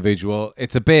that individual.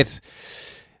 It's a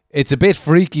bit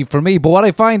freaky for me. But what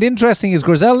I find interesting is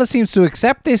Griselda seems to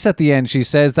accept this at the end. She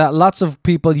says that lots of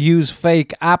people use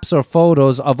fake apps or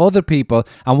photos of other people,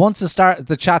 and once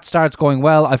the chat starts going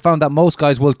well, I found that most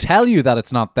guys will tell you that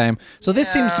it's not them. So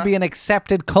this seems to be an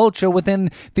accepted culture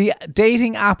within the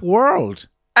dating app world.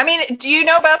 I mean, do you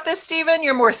know about this, Stephen?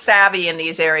 You're more savvy in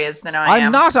these areas than I am.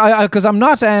 I'm not, because I'm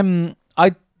not,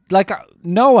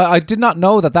 no, I did not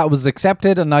know that was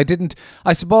accepted, and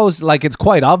I suppose, it's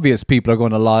quite obvious people are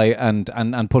going to lie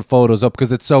and put photos up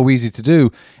because it's so easy to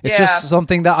do. It's just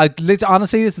something that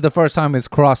honestly, this is the first time it's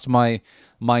crossed my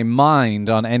mind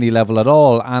on any level at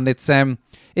all, and it's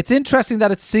interesting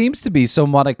that it seems to be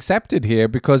somewhat accepted here,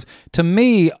 because to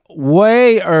me,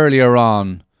 way earlier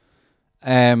on,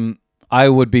 I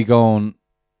would be going,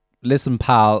 listen,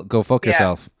 pal, go fuck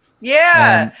yourself.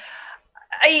 Yeah.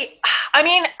 I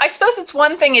mean, I suppose it's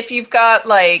one thing if you've got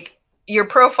your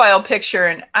profile picture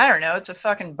and I don't know, it's a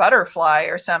fucking butterfly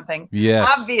or something.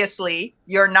 Yes. Obviously,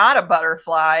 you're not a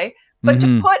butterfly, but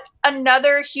to put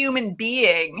another human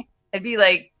being and be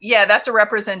like, yeah, that's a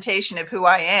representation of who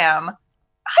I am.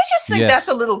 I just think that's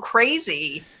a little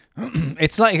crazy.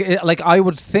 It's like I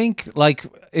would think,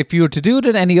 if you were to do it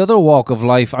in any other walk of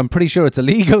life, I'm pretty sure it's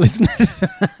illegal, isn't it?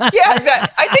 Yeah, exactly.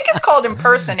 I think it's called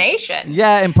impersonation.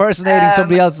 Yeah, impersonating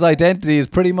somebody else's identity is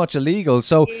pretty much illegal.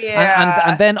 So,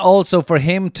 and then also for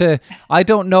him to, I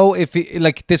don't know if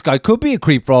this guy could be a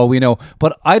creep for all we know,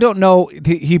 but I don't know.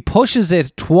 He pushes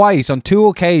it twice on 2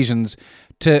 occasions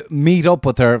to meet up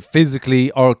with her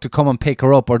physically, or to come and pick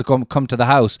her up, or to come to the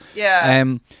house. Yeah.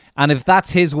 And if that's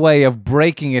his way of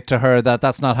breaking it to her that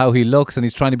that's not how he looks, and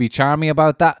he's trying to be charming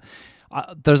about that,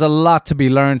 there's a lot to be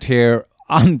learned here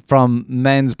from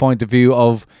men's point of view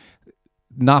of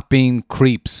not being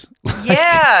creeps.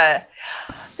 Yeah.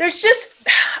 There's just,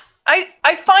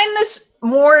 I find this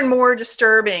more and more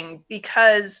disturbing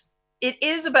because it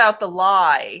is about the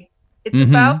lie. It's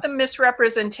about the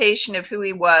misrepresentation of who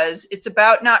he was. It's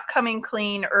about not coming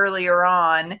clean earlier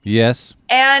on. Yes.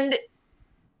 And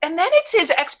then it's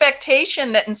his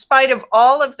expectation that in spite of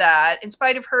all of that, in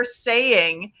spite of her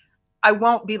saying, I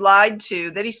won't be lied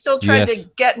to, that he still tried to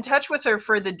get in touch with her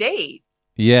for the date.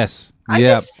 Yes.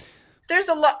 There's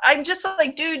a lot. I'm just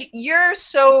like, dude, you're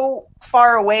so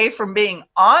far away from being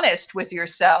honest with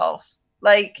yourself.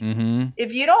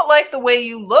 If you don't like the way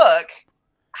you look,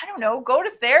 I don't know, go to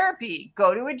therapy,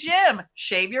 go to a gym,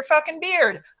 shave your fucking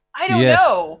beard. I don't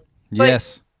know.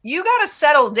 But you got to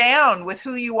settle down with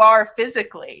who you are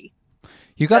physically.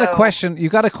 You got to question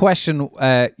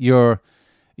your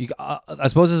I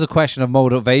suppose there's a question of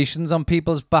motivations on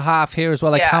people's behalf here as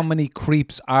well. Like, how many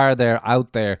creeps are there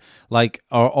out there? Like,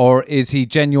 or is he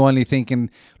genuinely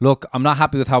thinking, look, I'm not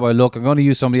happy with how I look. I'm going to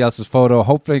use somebody else's photo.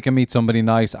 Hopefully I can meet somebody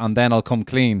nice and then I'll come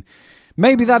clean.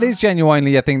 Maybe that is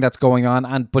genuinely a thing that's going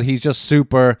on, but he's just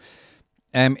super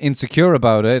insecure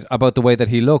about it, about the way that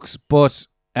he looks. But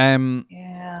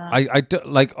I do,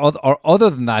 like, other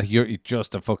than that, you're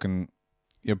just a fucking...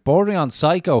 You're bordering on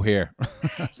psycho here.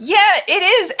 Yeah, it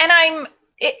is. And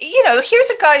here's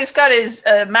a guy who's got his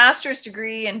master's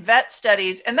degree in vet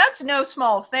studies, and that's no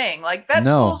small thing. Like, vet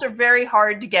schools are very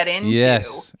hard to get into.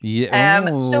 Yes.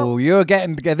 Yeah. So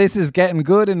this is getting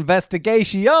good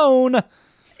investigation. I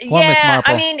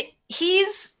mean,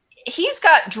 he's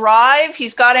got drive.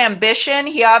 He's got ambition.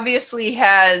 He obviously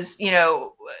has,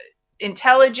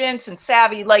 intelligence and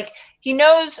savvy. Like, he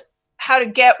knows how to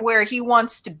get where he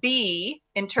wants to be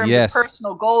in terms of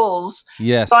personal goals.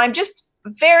 Yes. So I'm just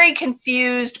very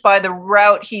confused by the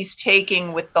route he's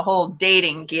taking with the whole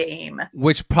dating game.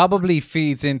 Which probably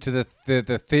feeds into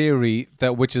the theory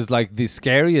which is like the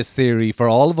scariest theory for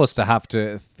all of us to have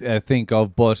to think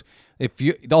of. But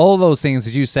all those things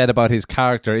that you said about his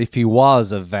character, if he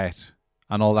was a vet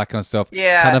and all that kind of stuff,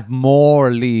 kind of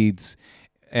more leads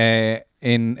in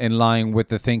line with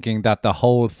the thinking that the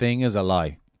whole thing is a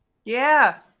lie.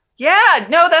 Yeah.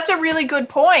 No, that's a really good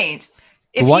point.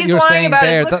 If he's lying about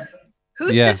his looks,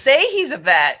 who's to say he's a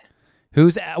vet?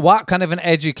 What kind of an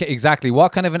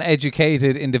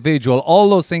educated individual? All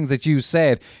those things that you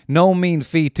said, no mean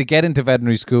feat to get into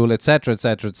veterinary school, etc.,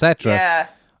 etc., etc. Yeah.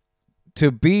 To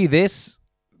be this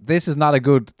is not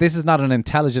an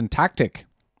intelligent tactic.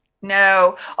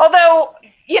 No, although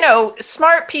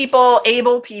smart people,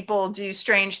 able people do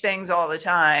strange things all the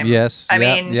time. Yes, I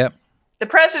mean. The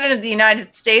president of the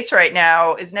United States right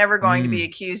now is never going to be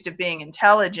accused of being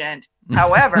intelligent.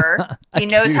 However, he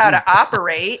knows how to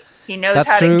operate. He knows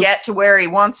how to get to where he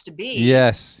wants to be.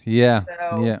 Yes, yeah,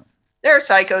 so there are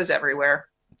psychos everywhere.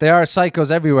 There are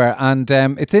psychos everywhere, and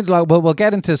it's like we'll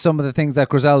get into some of the things that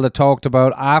Griselda talked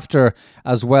about after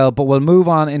as well, but we'll move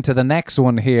on into the next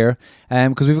one here,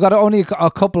 because we've got only a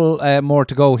couple more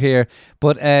to go here.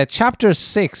 But chapter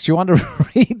 6, do you want to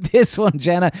read this one,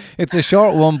 Jenna? It's a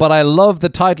short one, but I love the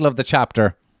title of the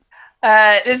chapter.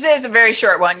 This is a very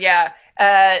short one, yeah.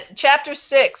 Chapter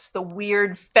 6, the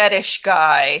weird fetish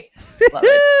guy. Love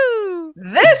it.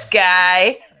 This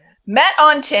guy met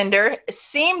on Tinder,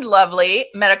 seemed lovely,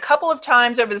 met a couple of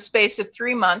times over the space of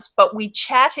 3 months, but we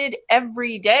chatted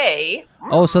every day.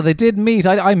 Oh, so they did meet.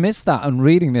 I missed that on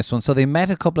reading this one. So they met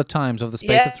a couple of times over the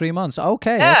space of 3 months.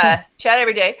 Okay. Yeah, chat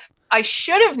every day. I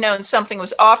should have known something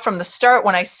was off from the start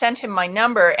when I sent him my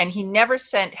number, and he never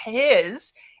sent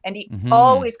his, and he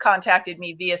always contacted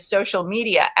me via social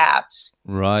media apps.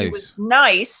 Right. It was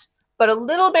nice, but a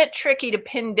little bit tricky to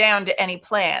pin down to any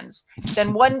plans.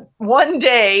 Then one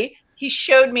day, he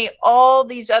showed me all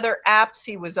these other apps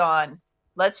he was on.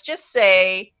 Let's just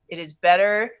say it is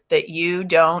better that you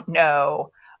don't know.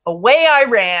 Away I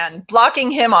ran, blocking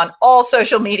him on all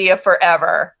social media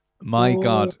forever. My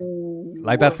God.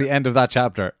 Like, that's the end of that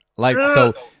chapter. Like,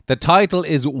 so the title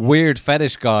is Weird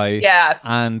Fetish Guy. Yeah.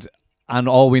 And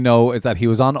all we know is that he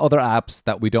was on other apps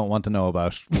that we don't want to know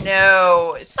about.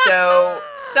 No. So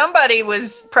somebody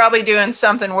was probably doing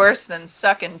something worse than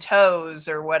sucking toes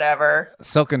or whatever.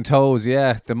 Sucking toes,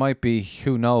 yeah. There might be,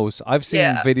 who knows. I've seen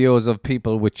videos of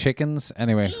people with chickens.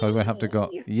 Anyway, where do I have to go?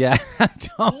 Yeah.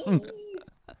 Don't.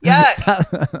 Yeah.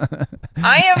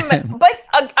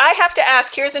 I have to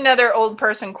ask, here's another old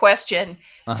person question.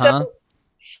 So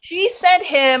she sent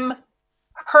him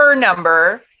her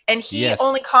number, and he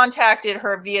only contacted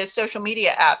her via social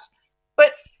media apps.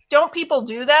 But don't people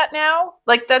do that now?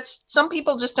 Like, some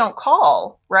people just don't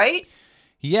call, right?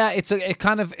 Yeah,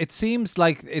 it seems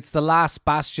like it's the last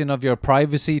bastion of your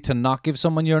privacy to not give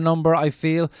someone your number, I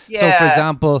feel. Yeah. So, for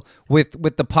example, with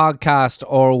the podcast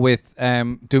or with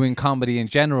doing comedy in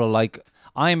general, like,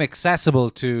 I'm accessible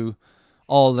to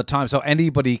all the time, so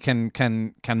anybody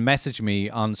can message me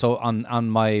on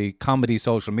my comedy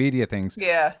social media things.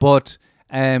 Yeah. But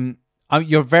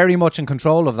you're very much in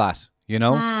control of that. You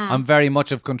know, I'm very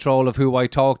much of control of who I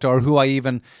talk to or who I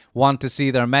even want to see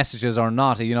their messages or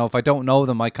not. You know, if I don't know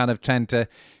them, I kind of tend to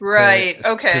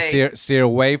steer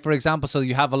away, for example. So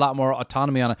you have a lot more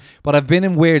autonomy on it. But I've been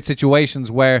in weird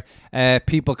situations where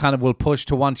people kind of will push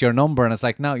to want your number, and it's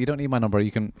like, no, you don't need my number.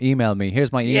 You can email me.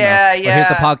 Here's my email. Yeah. Or here's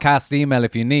the podcast email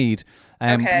if you need.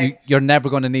 You're never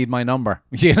going to need my number.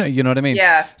 You know what I mean?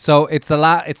 Yeah. So it's the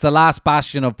last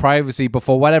bastion of privacy. But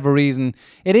for whatever reason,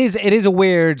 it is a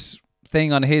weird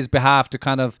thing on his behalf to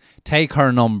kind of take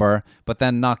her number but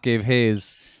then not give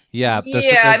his, Yeah.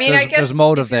 I guess there's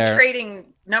motive if you're there.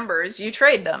 trading numbers, you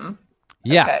trade them.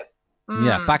 Yeah. Okay.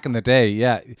 Yeah, back in the day,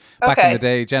 Back in the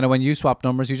day, Jenna, when you swapped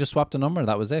numbers, you just swapped a number.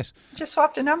 That was it. Just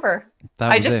swapped a number.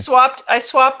 I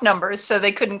swapped numbers so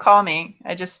they couldn't call me.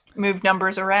 I just moved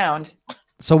numbers around.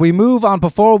 So we move on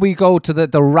before we go to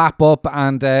the wrap up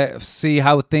and see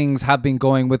how things have been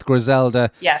going with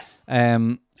Griselda. Yes.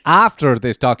 After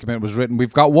this document was written,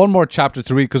 we've got one more chapter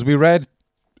to read because we read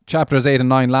chapters 8 and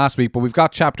 9 last week, but we've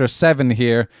got chapter 7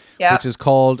 here, which is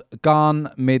called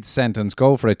Gone Mid-Sentence.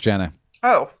 Go for it, Jenna.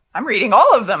 Oh, I'm reading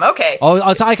all of them. Okay.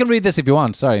 Oh, so I can read this if you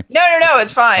want. Sorry. No,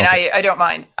 it's fine. Okay. I don't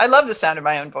mind. I love the sound of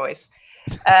my own voice.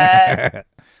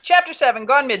 Chapter 7,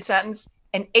 Gone Mid-Sentence.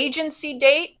 An agency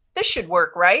date? This should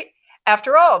work, right?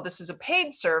 After all, this is a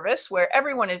paid service where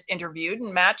everyone is interviewed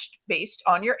and matched based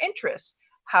on your interests,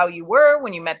 how you were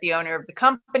when you met the owner of the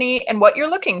company, and what you're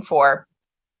looking for.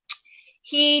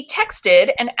 He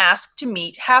texted and asked to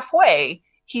meet halfway.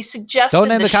 He suggested... Don't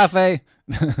name the cafe.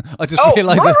 I just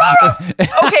realized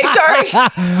Okay, sorry.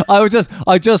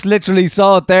 I just literally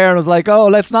saw it there and was like, oh,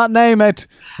 let's not name it.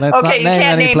 You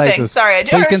can't name things. Sorry, I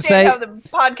don't understand how the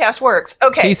podcast works.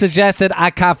 Okay. He suggested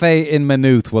a cafe in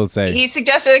Maynooth, we'll say. He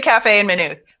suggested a cafe in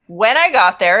Maynooth. When I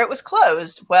got there, it was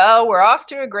closed. Well, we're off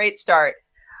to a great start.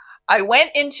 I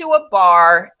went into a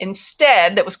bar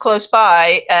instead that was close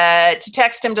by to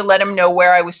text him to let him know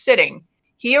where I was sitting.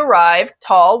 He arrived,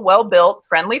 tall, well-built,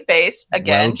 friendly face.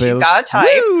 Again, she got a type.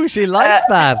 Woo, she likes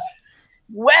that.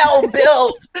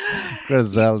 Well-built.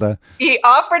 Griselda. He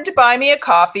offered to buy me a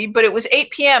coffee, but it was 8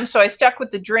 p.m., so I stuck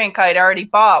with the drink I'd already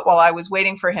bought while I was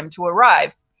waiting for him to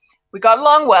arrive. We got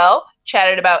along well,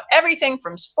 chatted about everything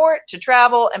from sport to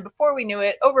travel, and before we knew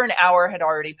it, over an hour had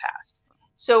already passed.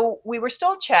 So we were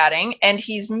still chatting, and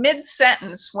he's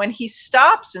mid-sentence when he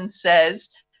stops and says,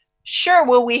 "Sure,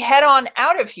 will we head on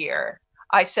out of here?"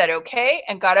 I said okay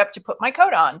and got up to put my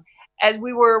coat on. As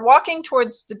we were walking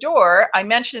towards the door, I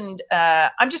mentioned,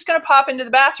 I'm just going to pop into the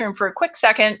bathroom for a quick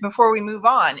second before we move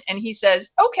on. And he says,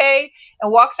 okay,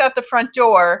 and walks out the front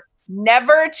door,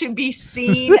 never to be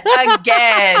seen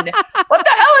again. What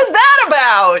the hell is that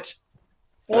about?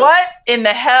 What in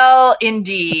the hell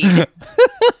indeed?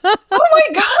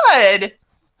 Oh my God.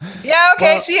 Yeah,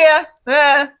 okay, see ya.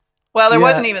 Well, there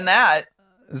wasn't even that.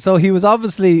 So he was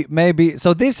obviously maybe...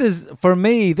 So this is, for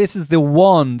me, this is the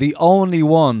only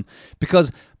one. Because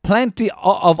plenty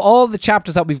of all the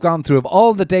chapters that we've gone through, of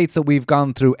all the dates that we've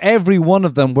gone through, every one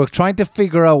of them, we're trying to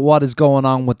figure out what is going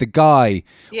on with the guy.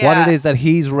 Yeah. What it is that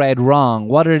he's read wrong.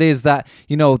 What it is that,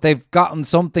 they've gotten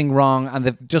something wrong and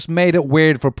they've just made it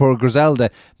weird for poor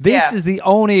Griselda. This is the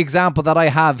only example that I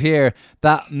have here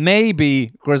that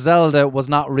maybe Griselda was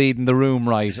not reading the room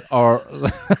right. Or...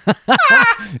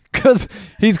 Because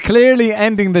he's clearly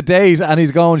ending the date and he's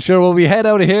going, sure, will we head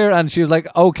out of here? And she was like,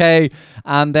 okay.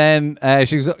 And then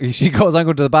she goes, I'm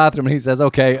going to the bathroom, and he says,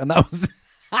 okay. And that was,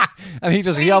 and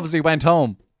he obviously went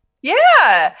home.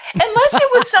 Yeah. Unless it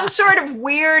was some sort of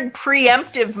weird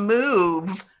preemptive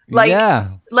move.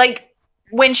 Like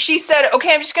when she said,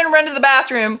 okay, I'm just going to run to the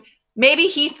bathroom. Maybe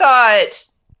he thought,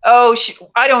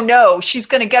 I don't know. She's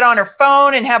going to get on her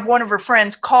phone and have one of her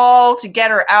friends call to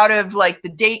get her out of like the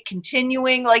date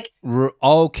continuing. Like,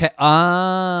 okay.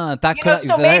 That could.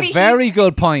 So very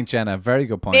good point, Jenna. Very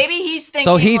good point. Maybe he's thinking.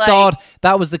 So he thought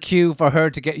that was the cue for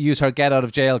her to use her get out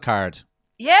of jail card.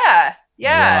 Yeah.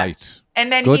 Right.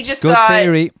 And then he just thought,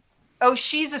 theory. Oh,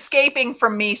 she's escaping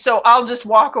from me, so I'll just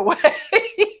walk away.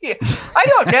 I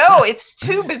don't know. It's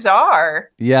too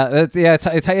bizarre. Yeah,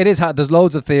 it is hard. There's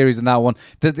loads of theories in that one.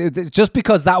 Just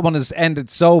because that one has ended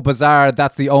so bizarre,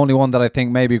 that's the only one that I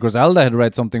think maybe Griselda had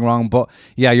read something wrong. But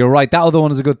yeah, you're right. That other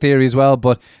one is a good theory as well.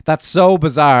 But that's so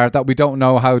bizarre that we don't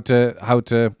know how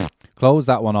to close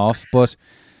that one off. But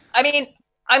I mean,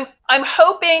 I'm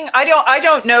hoping. I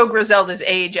don't know Griselda's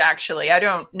age, actually. I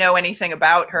don't know anything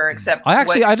about her except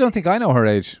I don't think I know her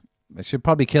age. It should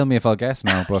probably kill me if I'll guess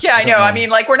now. But yeah, I know. I mean,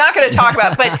 like, we're not going to talk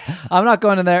about it, but I'm not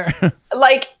going in there.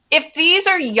 Like, if these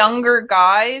are younger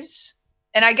guys,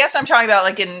 and I guess I'm talking about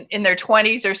like in their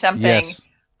 20s or something, yes.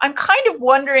 I'm kind of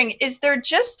wondering, is there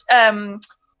just an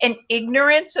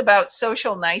ignorance about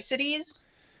social niceties?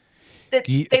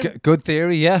 Good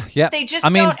theory, yeah. They just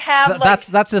don't have.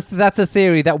 That's a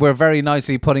theory that we're very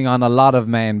nicely putting on a lot of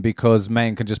men because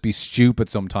men can just be stupid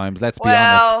sometimes. Let's be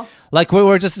honest. Like we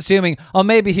were just assuming,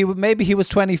 maybe he was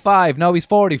 25. No, he's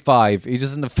 45. He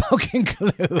doesn't have a fucking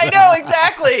clue. I know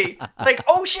exactly. Like,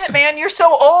 oh shit, man, you're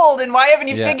so old, and why haven't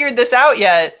you figured this out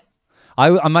yet?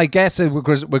 My guess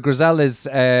with Griselda is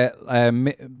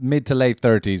mid to late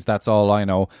 30s. That's all I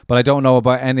know, but I don't know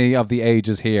about any of the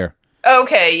ages here.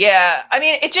 Okay, yeah. I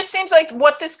mean, it just seems like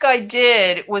what this guy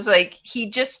did was like he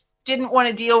just didn't want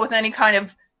to deal with any kind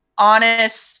of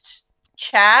honest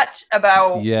chat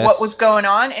about what was going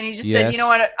on, and he just said, "You know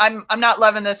what? I'm not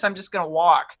loving this. I'm just going to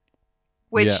walk,"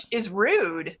 which is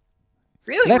rude,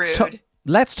 really rude.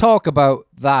 Let's talk about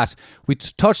that. We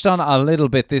touched on it a little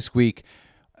bit this week.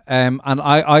 And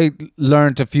I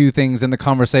learned a few things in the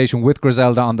conversation with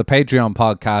Griselda on the Patreon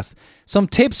podcast. Some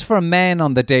tips for men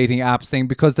on the dating apps thing,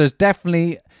 because there's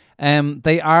definitely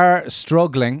they are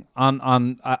struggling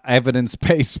on evidence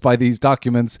based by these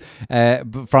documents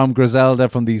from Griselda,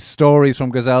 from these stories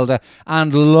from Griselda,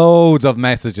 and loads of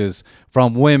messages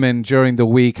from women during the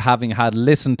week having had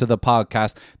listened to the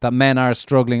podcast that men are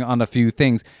struggling on a few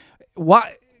things.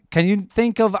 What can you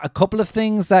think of a couple of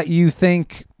things that you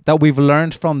think that we've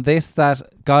learned from this that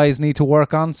guys need to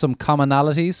work on, some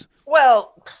commonalities?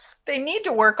 Well, they need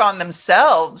to work on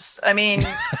themselves. I mean,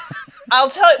 I'll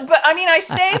tell you, but I mean, I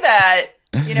say that,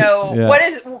 you know, what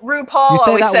is RuPaul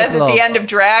always says at the end of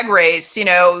Drag Race, you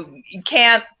know, you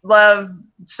can't love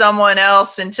someone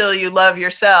else until you love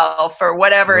yourself or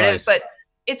whatever it is. But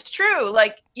it's true.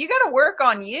 Like, you got to work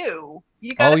on you.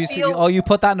 You got to feel... you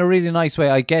put that in a really nice way.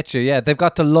 I get you. Yeah, they've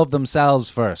got to love themselves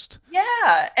first.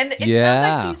 Yeah, and it sounds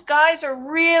like these guys are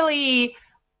really,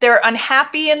 they're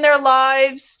unhappy in their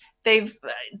lives. They've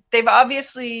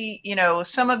obviously, you know,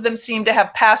 some of them seem to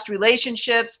have past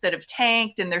relationships that have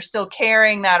tanked, and they're still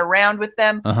carrying that around with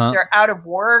them. They're out of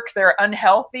work. They're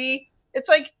unhealthy. It's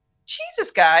like, Jesus,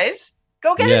 guys,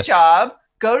 go get a job.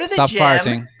 Go to the gym.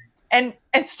 Farting. And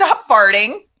stop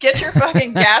farting. Get your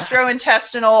fucking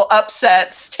gastrointestinal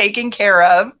upsets taken care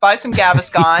of. Buy some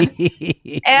Gaviscon.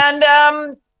 And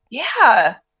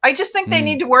I just think they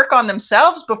need to work on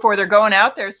themselves before they're going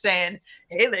out there saying,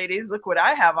 "Hey, ladies, look what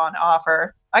I have on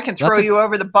offer. I can throw you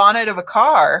over the bonnet of a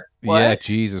car." What? Yeah,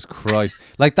 Jesus Christ!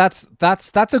 Like that's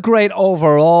a great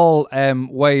overall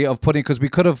way of putting, because we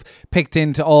could have picked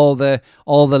into all the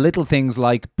little things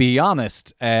like be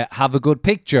honest, have a good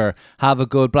picture, have a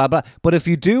good blah blah. But if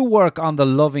you do work on the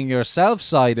loving yourself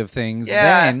side of things,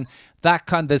 then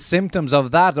the symptoms of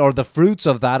that, or the fruits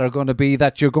of that, are going to be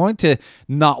that you're going to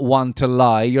not want to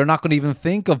lie. You're not going to even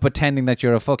think of pretending that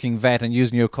you're a fucking vet and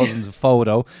using your cousin's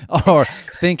photo, or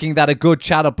thinking that a good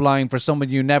chat up line for someone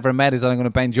you never met is that I'm going to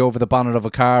bend you over the bonnet of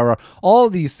a car, or all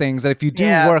these things. That if you do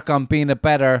work on being a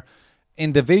better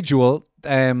individual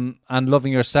and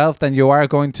loving yourself, then you are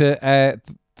going to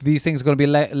these things are going to be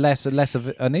less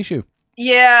of an issue.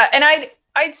 Yeah, and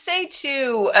I'd say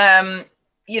too,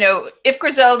 you know, if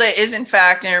Griselda is in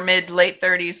fact in her late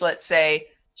 30s, let's say,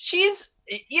 she's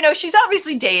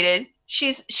obviously dated.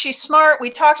 She's smart. We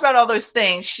talked about all those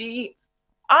things.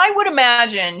 I would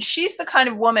imagine she's the kind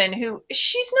of woman who,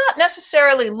 she's not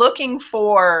necessarily looking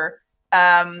for,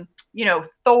 you know,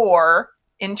 Thor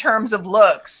in terms of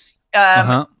looks.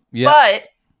 But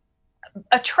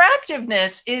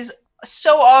attractiveness is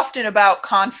so often about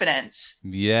confidence.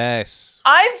 Yes.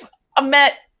 I've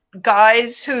met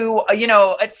guys who, you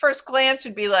know, at first glance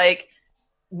would be like,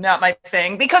 not my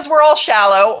thing, because we're all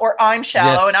shallow, or I'm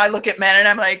shallow, and I look at men and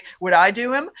I'm like, would I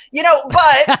do him? You know,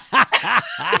 but,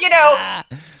 you know,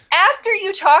 after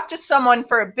you talk to someone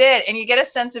for a bit and you get a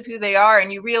sense of who they are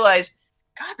and you realize,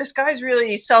 God, this guy's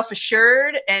really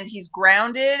self-assured and he's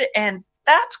grounded, and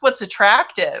that's what's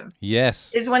attractive.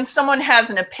 Yes. Is when someone has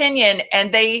an opinion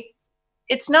and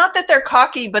it's not that they're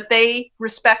cocky, but they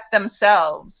respect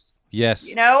themselves. Yes.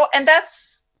 You know, and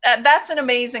that's an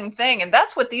amazing thing. And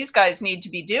that's what these guys need to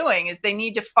be doing, is they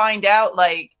need to find out,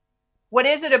 like, what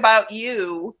is it about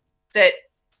you that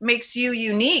makes you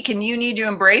unique, and you need to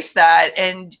embrace that.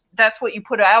 And that's what you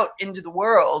put out into the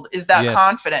world, is that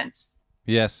confidence.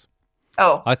 Yes.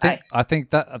 Oh, I think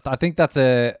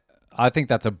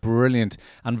that's a brilliant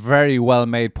and very well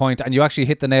made point, and you actually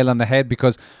hit the nail on the head,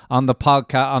 because on the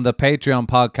Patreon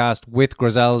podcast with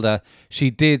Griselda,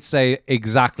 she did say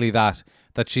exactly that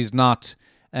she's not,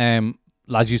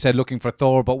 as you said, looking for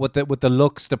Thor, but with the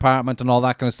looks department and all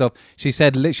that kind of stuff. She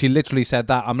literally said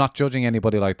that I'm not judging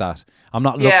anybody like that. I'm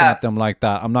not looking at them like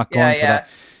that. I'm not going for that.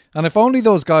 And if only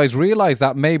those guys realize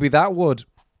that, maybe that would,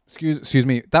 excuse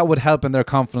me, that would help in their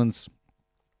confidence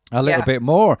a little bit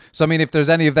more. So I mean, if there's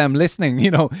any of them listening, you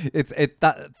know,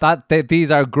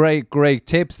 these are great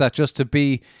tips, that just to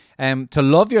be to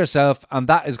love yourself, and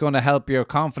that is going to help your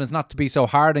confidence, not to be so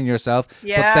hard on yourself.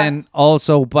 But then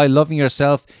also, by loving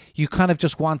yourself, you kind of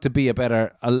just want to be a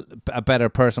better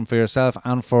person for yourself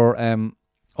and for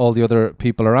all the other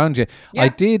people around you. I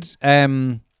did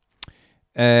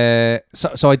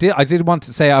So I did want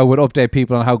to say I would update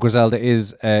people on how Griselda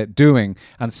is doing.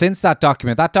 And since that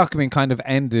document kind of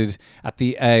ended at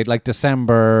the like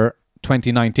December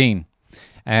 2019.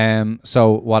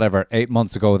 So whatever, 8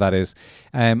 months ago that is.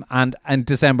 And in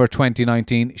December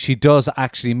 2019, she does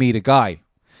actually meet a guy,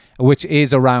 which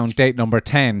is around date number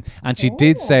 10. And she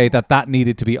did say that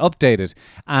needed to be updated.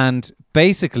 And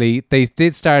basically, they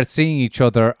did start seeing each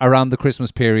other around the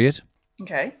Christmas period.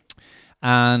 Okay.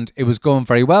 And it was going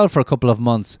very well for a couple of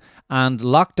months. And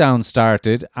lockdown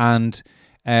started, and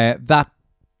that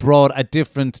brought a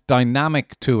different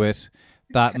dynamic to it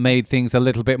that made things a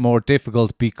little bit more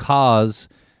difficult because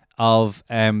of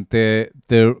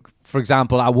for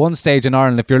example, at one stage in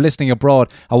Ireland, if you're listening abroad,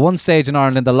 at one stage in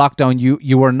Ireland, the lockdown,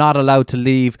 you were not allowed to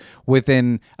leave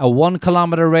within a 1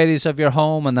 kilometre radius of your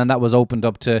home, and then that was opened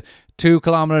up to 2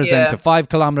 kilometres, then to 5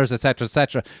 kilometres, etc.,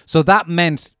 etc. So that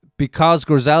meant, because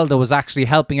Griselda was actually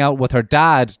helping out with her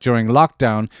dad during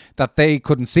lockdown, that they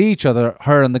couldn't see each other,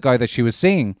 her and the guy that she was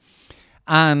seeing.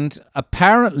 And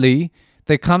apparently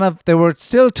they were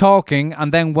still talking,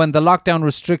 and then when the lockdown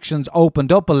restrictions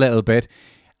opened up a little bit,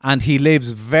 and he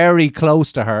lives very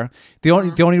close to her, the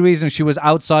only reason she was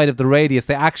outside of the radius,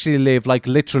 they actually live like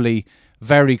literally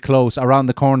very close, around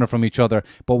the corner from each other.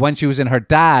 But when she was in her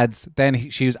dad's,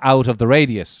 then she was out of the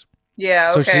radius.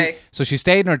 Yeah, okay. So she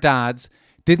stayed in her dad's,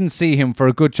 didn't see him for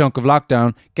a good chunk of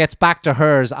lockdown, gets back to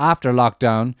hers after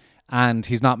lockdown, and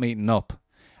he's not meeting up.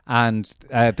 And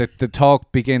the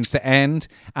talk begins to end.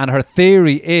 And her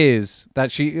theory is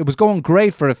that it was going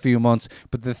great for a few months,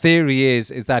 but the theory is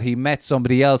that he met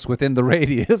somebody else within the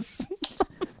radius.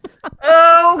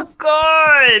 Oh,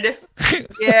 God.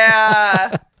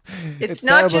 Yeah. It's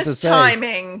not just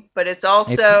timing, but it's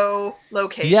also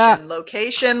location. Yeah.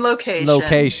 Location.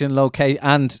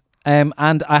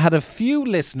 And I had a few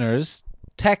listeners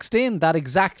text in that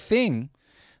exact thing,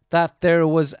 that there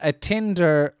was a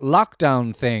Tinder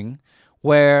lockdown thing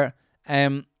where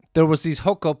there was these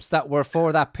hookups that were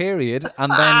for that period,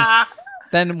 and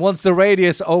then once the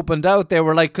radius opened out, they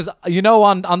were like, because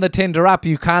on the Tinder app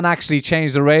you can actually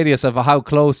change the radius of how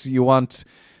close you want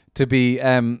to be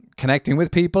connecting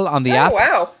with people on the app.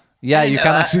 Wow. Yeah, you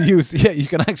can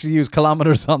actually use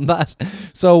kilometers on that.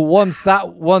 So once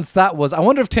that was, I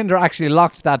wonder if Tinder actually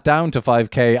locked that down to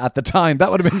 5K at the time. That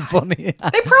would have been funny.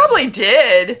 They probably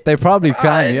did. They probably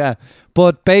can, yeah.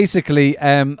 But basically,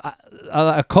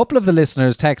 a couple of the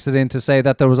listeners texted in to say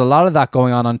that there was a lot of that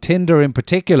going on Tinder in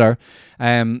particular,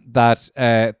 that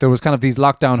there was kind of these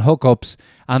lockdown hookups,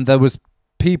 and there was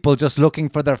people just looking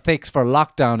for their fix for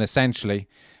lockdown, essentially.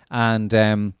 And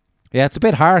yeah, it's a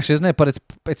bit harsh, isn't it? But it's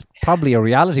probably a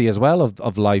reality as well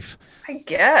of life. I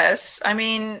guess. I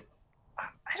mean,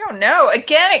 I don't know.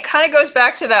 Again, it kind of goes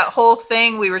back to that whole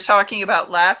thing we were talking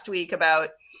about last week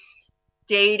about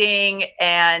dating,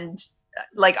 and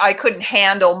like I couldn't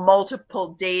handle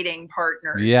multiple dating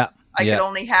partners. Yeah. I could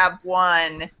only have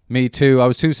one. Me too. I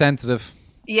was too sensitive.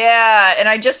 Yeah, and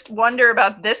I just wonder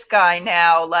about this guy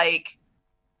now, like,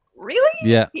 really?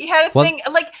 Yeah. He had a thing,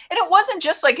 like, and it wasn't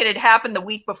just like it had happened the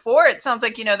week before. It sounds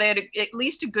like, they had at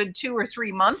least a good 2 or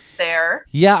 3 months there.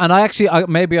 Yeah, and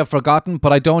maybe I've forgotten,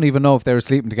 but I don't even know if they were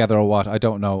sleeping together or what. I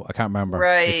don't know. I can't remember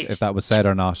if that was said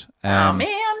or not. Oh, man.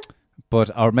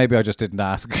 Or maybe I just didn't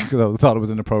ask because I thought it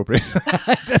was inappropriate.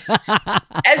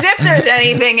 As if there's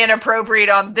anything inappropriate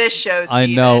on this show,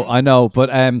 Stephen. I know, but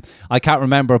I can't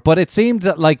remember. But it seemed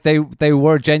that like they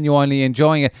were genuinely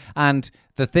enjoying it. And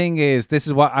the thing is, this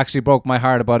is what actually broke my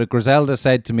heart about it. Griselda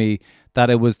said to me that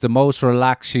it was the most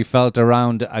relaxed she felt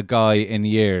around a guy in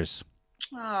years.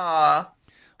 Aw,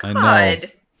 God. I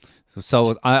know.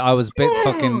 So I was a bit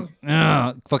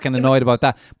fucking annoyed about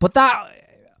that. But that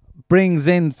brings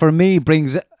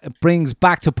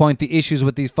back to point the issues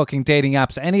with these fucking dating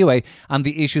apps anyway, and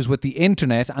the issues with the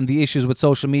internet and the issues with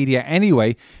social media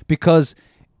anyway, because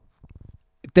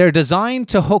they're designed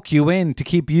to hook you in to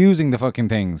keep using the fucking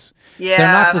things. Yeah.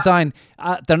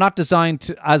 They're not designed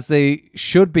to, as they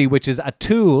should be, which is a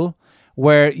tool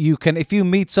where you can, if you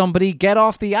meet somebody, get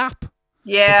off the app.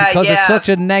 Yeah, because it's such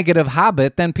a negative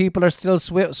habit, then people are still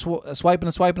swiping,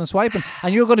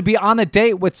 and you're going to be on a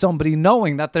date with somebody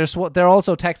knowing that they're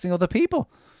also texting other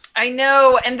people. I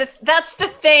know, and that's the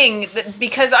thing,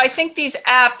 because I think these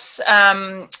apps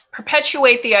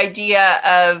perpetuate the idea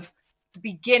of the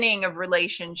beginning of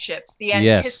relationships, the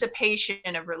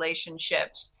anticipation of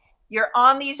relationships. You're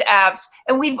on these apps,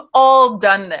 and we've all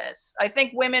done this. I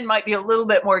think women might be a little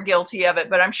bit more guilty of it,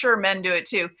 but I'm sure men do it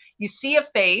too. You see a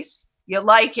face, you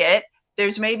like it,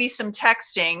 there's maybe some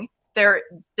texting,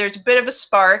 there's a bit of a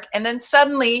spark, and then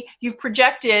suddenly you've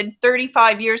projected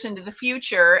 35 years into the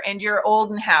future and you're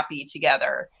old and happy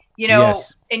together,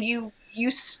 and you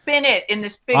spin it in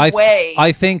this big way.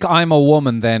 I think I'm a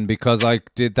woman then, because I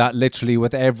did that literally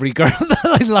with every girl that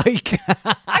I like.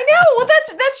 I know. Well,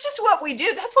 what we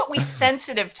do. That's what we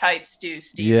sensitive types do,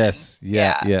 Stephen. Yes.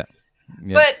 Yeah.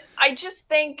 But I just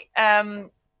think, the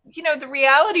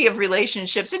reality of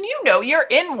relationships, and you're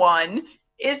in one,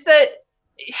 is that,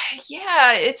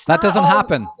 that doesn't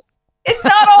happen. It's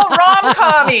not all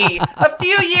rom-com-y. A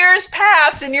few years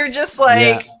pass and you're just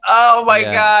like, oh my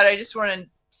God, I just want to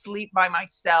sleep by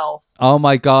myself. Oh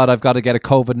my God, I've got to get a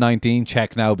COVID-19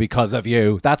 check now because of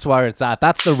you. That's where it's at.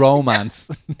 That's the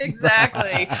romance.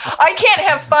 Exactly. I can't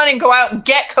have fun and go out and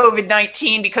get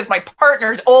COVID-19 because my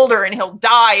partner's older and he'll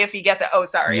die if he gets it. Oh,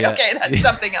 sorry. Yeah. Okay, that's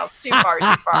something else. Too far.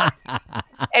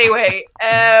 Anyway,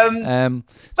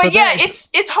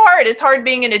 it's hard. It's hard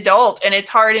being an adult, and it's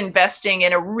hard investing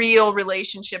in a real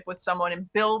relationship with someone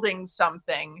and building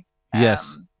something.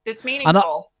 Yes. It's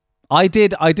meaningful. I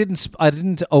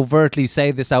didn't overtly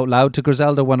say this out loud to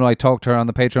Griselda when I talked to her on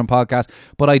the Patreon podcast,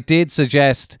 but I did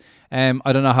suggest, I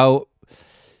don't know how,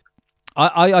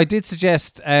 I did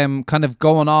suggest kind of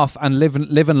going off and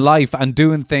living life and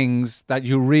doing things that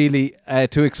you really,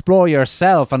 to explore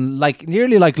yourself and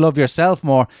nearly love yourself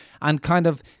more, and kind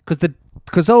of,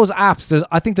 because those apps,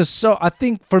 I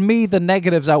think for me the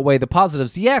negatives outweigh the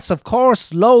positives. Yes, of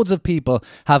course, loads of people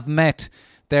have met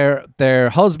their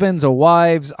husbands or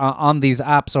wives on these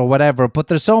apps or whatever, but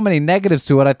there's so many negatives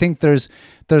to it. I think there's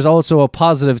also a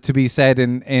positive to be said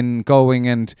in going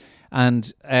and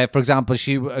for example,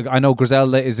 I know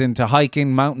Griselda is into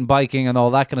hiking, mountain biking, and all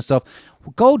that kind of stuff.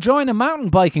 Go join a mountain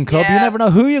biking club. You never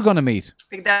know who you're going to meet.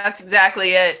 That's exactly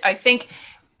it. I think,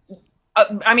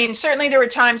 certainly there were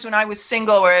times when I was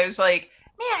single where I was like,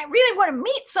 man, I really want to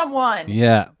meet someone.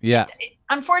 Yeah.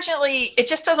 Unfortunately, it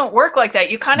just doesn't work like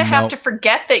that. You kind of have to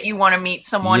forget that you want to meet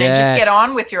someone and just get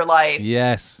on with your life.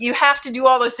 Yes. You have to do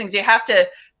all those things. You have to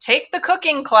take the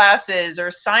cooking classes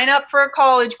or sign up for a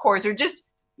college course, or just,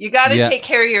 you got to take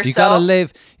care of yourself.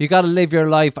 You got to live your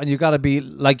life, and you got to be,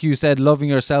 like you said, loving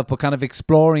yourself, but kind of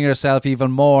exploring yourself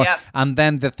even more. Yep. And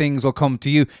then the things will come to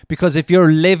you. Because if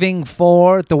you're living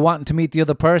for the wanting to meet the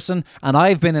other person, and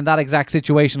I've been in that exact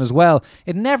situation as well,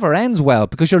 it never ends well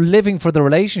because you're living for the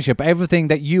relationship. Everything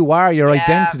that you are, your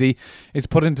identity, is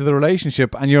put into the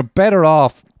relationship, and you're better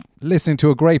off listening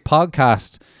to a great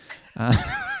podcast.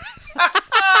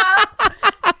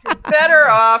 Better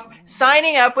off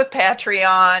signing up with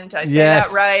Patreon. Did I say that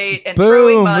right? And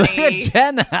throwing money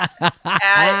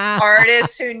at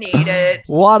artists who need it.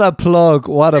 What a plug.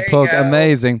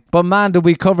 Amazing. But man, did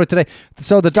we cover it today.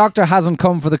 So the doctor hasn't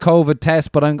come for the COVID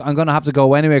test, but I'm going to have to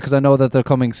go anyway because I know that they're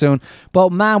coming soon.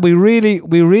 But man, we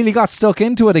really got stuck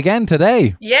into it again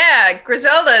today. Yeah,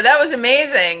 Griselda, that was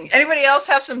amazing. Anybody else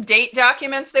have some date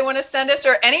documents they want to send us,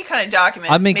 or any kind of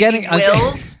documents? Maybe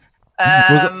wills?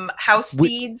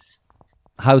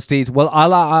 House deeds. Well,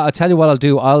 I'll tell you what I'll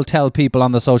do. I'll tell people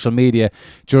on the social media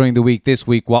during the week this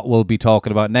week what we'll be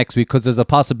talking about next week, because there's a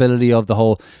possibility of the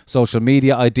whole social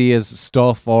media ideas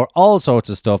stuff or all sorts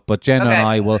of stuff. But Jenna and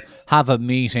I will have a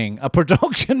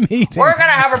production meeting. We're going to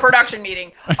have a production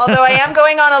meeting. Although I am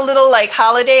going on a little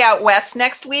holiday out west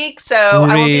next week, so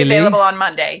I won't be available on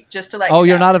Monday, just to let you know.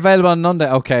 You're not available on Monday?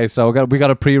 Okay, so we got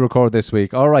to pre-record this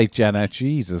week. All right, Jenna.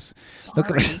 Jesus.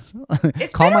 Sorry.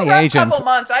 It's been a rough couple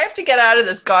months. I have to get out of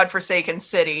this godforsaken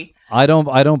city. I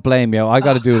don't blame you. I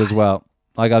got to do it as well.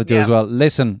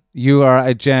 Listen, you are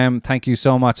a gem. Thank you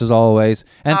so much as always.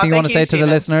 Anything you want to say to the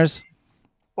listeners?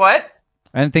 What?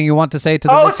 Anything you want to say to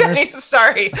the listeners?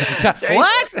 Sorry.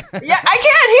 What? Yeah, I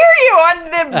can't hear you on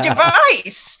the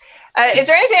device. Is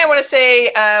there anything I want to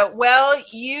say? Well,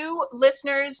 you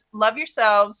listeners, love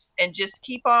yourselves and just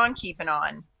keep on keeping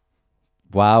on.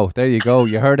 Wow, there you go.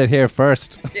 You heard it here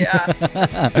first. Yeah.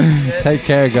 Take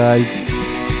care, guys.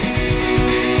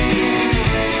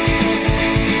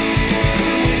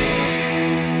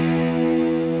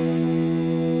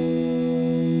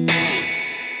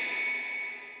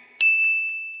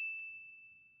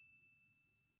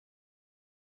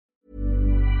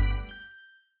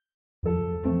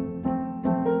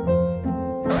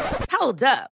 Hold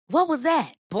up. What was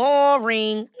that?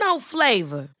 Boring. No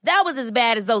flavor. That was as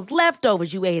bad as those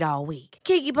leftovers you ate all week.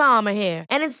 Keke Palmer here.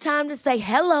 And it's time to say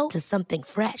hello to something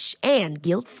fresh and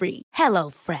guilt-free. Hello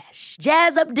Fresh.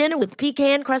 Jazz up dinner with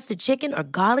pecan-crusted chicken or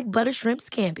garlic butter shrimp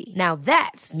scampi. Now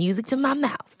that's music to my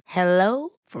mouth. Hello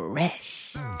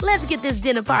Fresh. Let's get this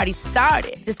dinner party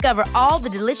started. Discover all the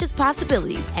delicious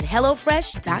possibilities at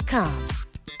HelloFresh.com.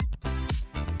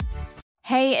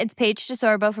 Hey, it's Paige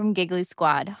DeSorbo from Giggly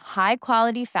Squad. High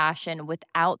quality fashion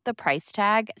without the price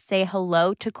tag. Say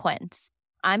hello to Quince.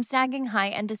 I'm snagging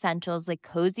high-end essentials like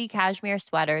cozy cashmere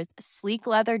sweaters, sleek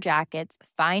leather jackets,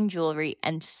 fine jewelry,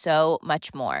 and so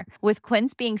much more. With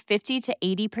Quince being 50 to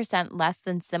 80% less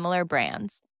than similar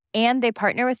brands. And they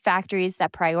partner with factories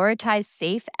that prioritize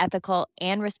safe, ethical,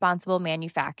 and responsible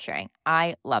manufacturing.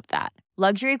 I love that.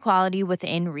 Luxury quality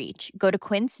within reach. Go to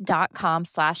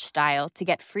quince.com/style to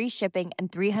get free shipping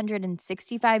and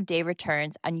 365-day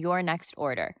returns on your next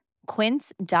order.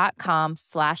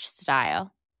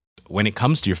 Quince.com/style. When it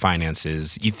comes to your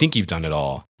finances, you think you've done it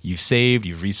all. You've saved,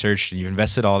 you've researched, and you've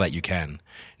invested all that you can.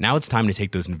 Now it's time to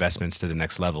take those investments to the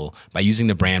next level by using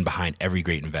the brand behind every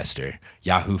great investor,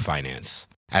 Yahoo Finance.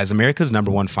 As America's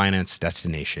 #1 finance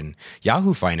destination,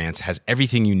 Yahoo Finance has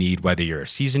everything you need, whether you're a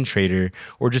seasoned trader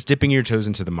or just dipping your toes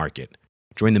into the market.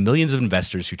 Join the millions of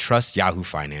investors who trust Yahoo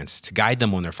Finance to guide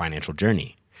them on their financial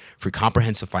journey. For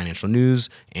comprehensive financial news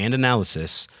and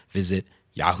analysis, visit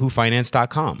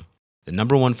yahoofinance.com, the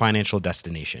 #1 financial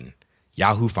destination,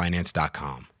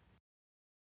 yahoofinance.com.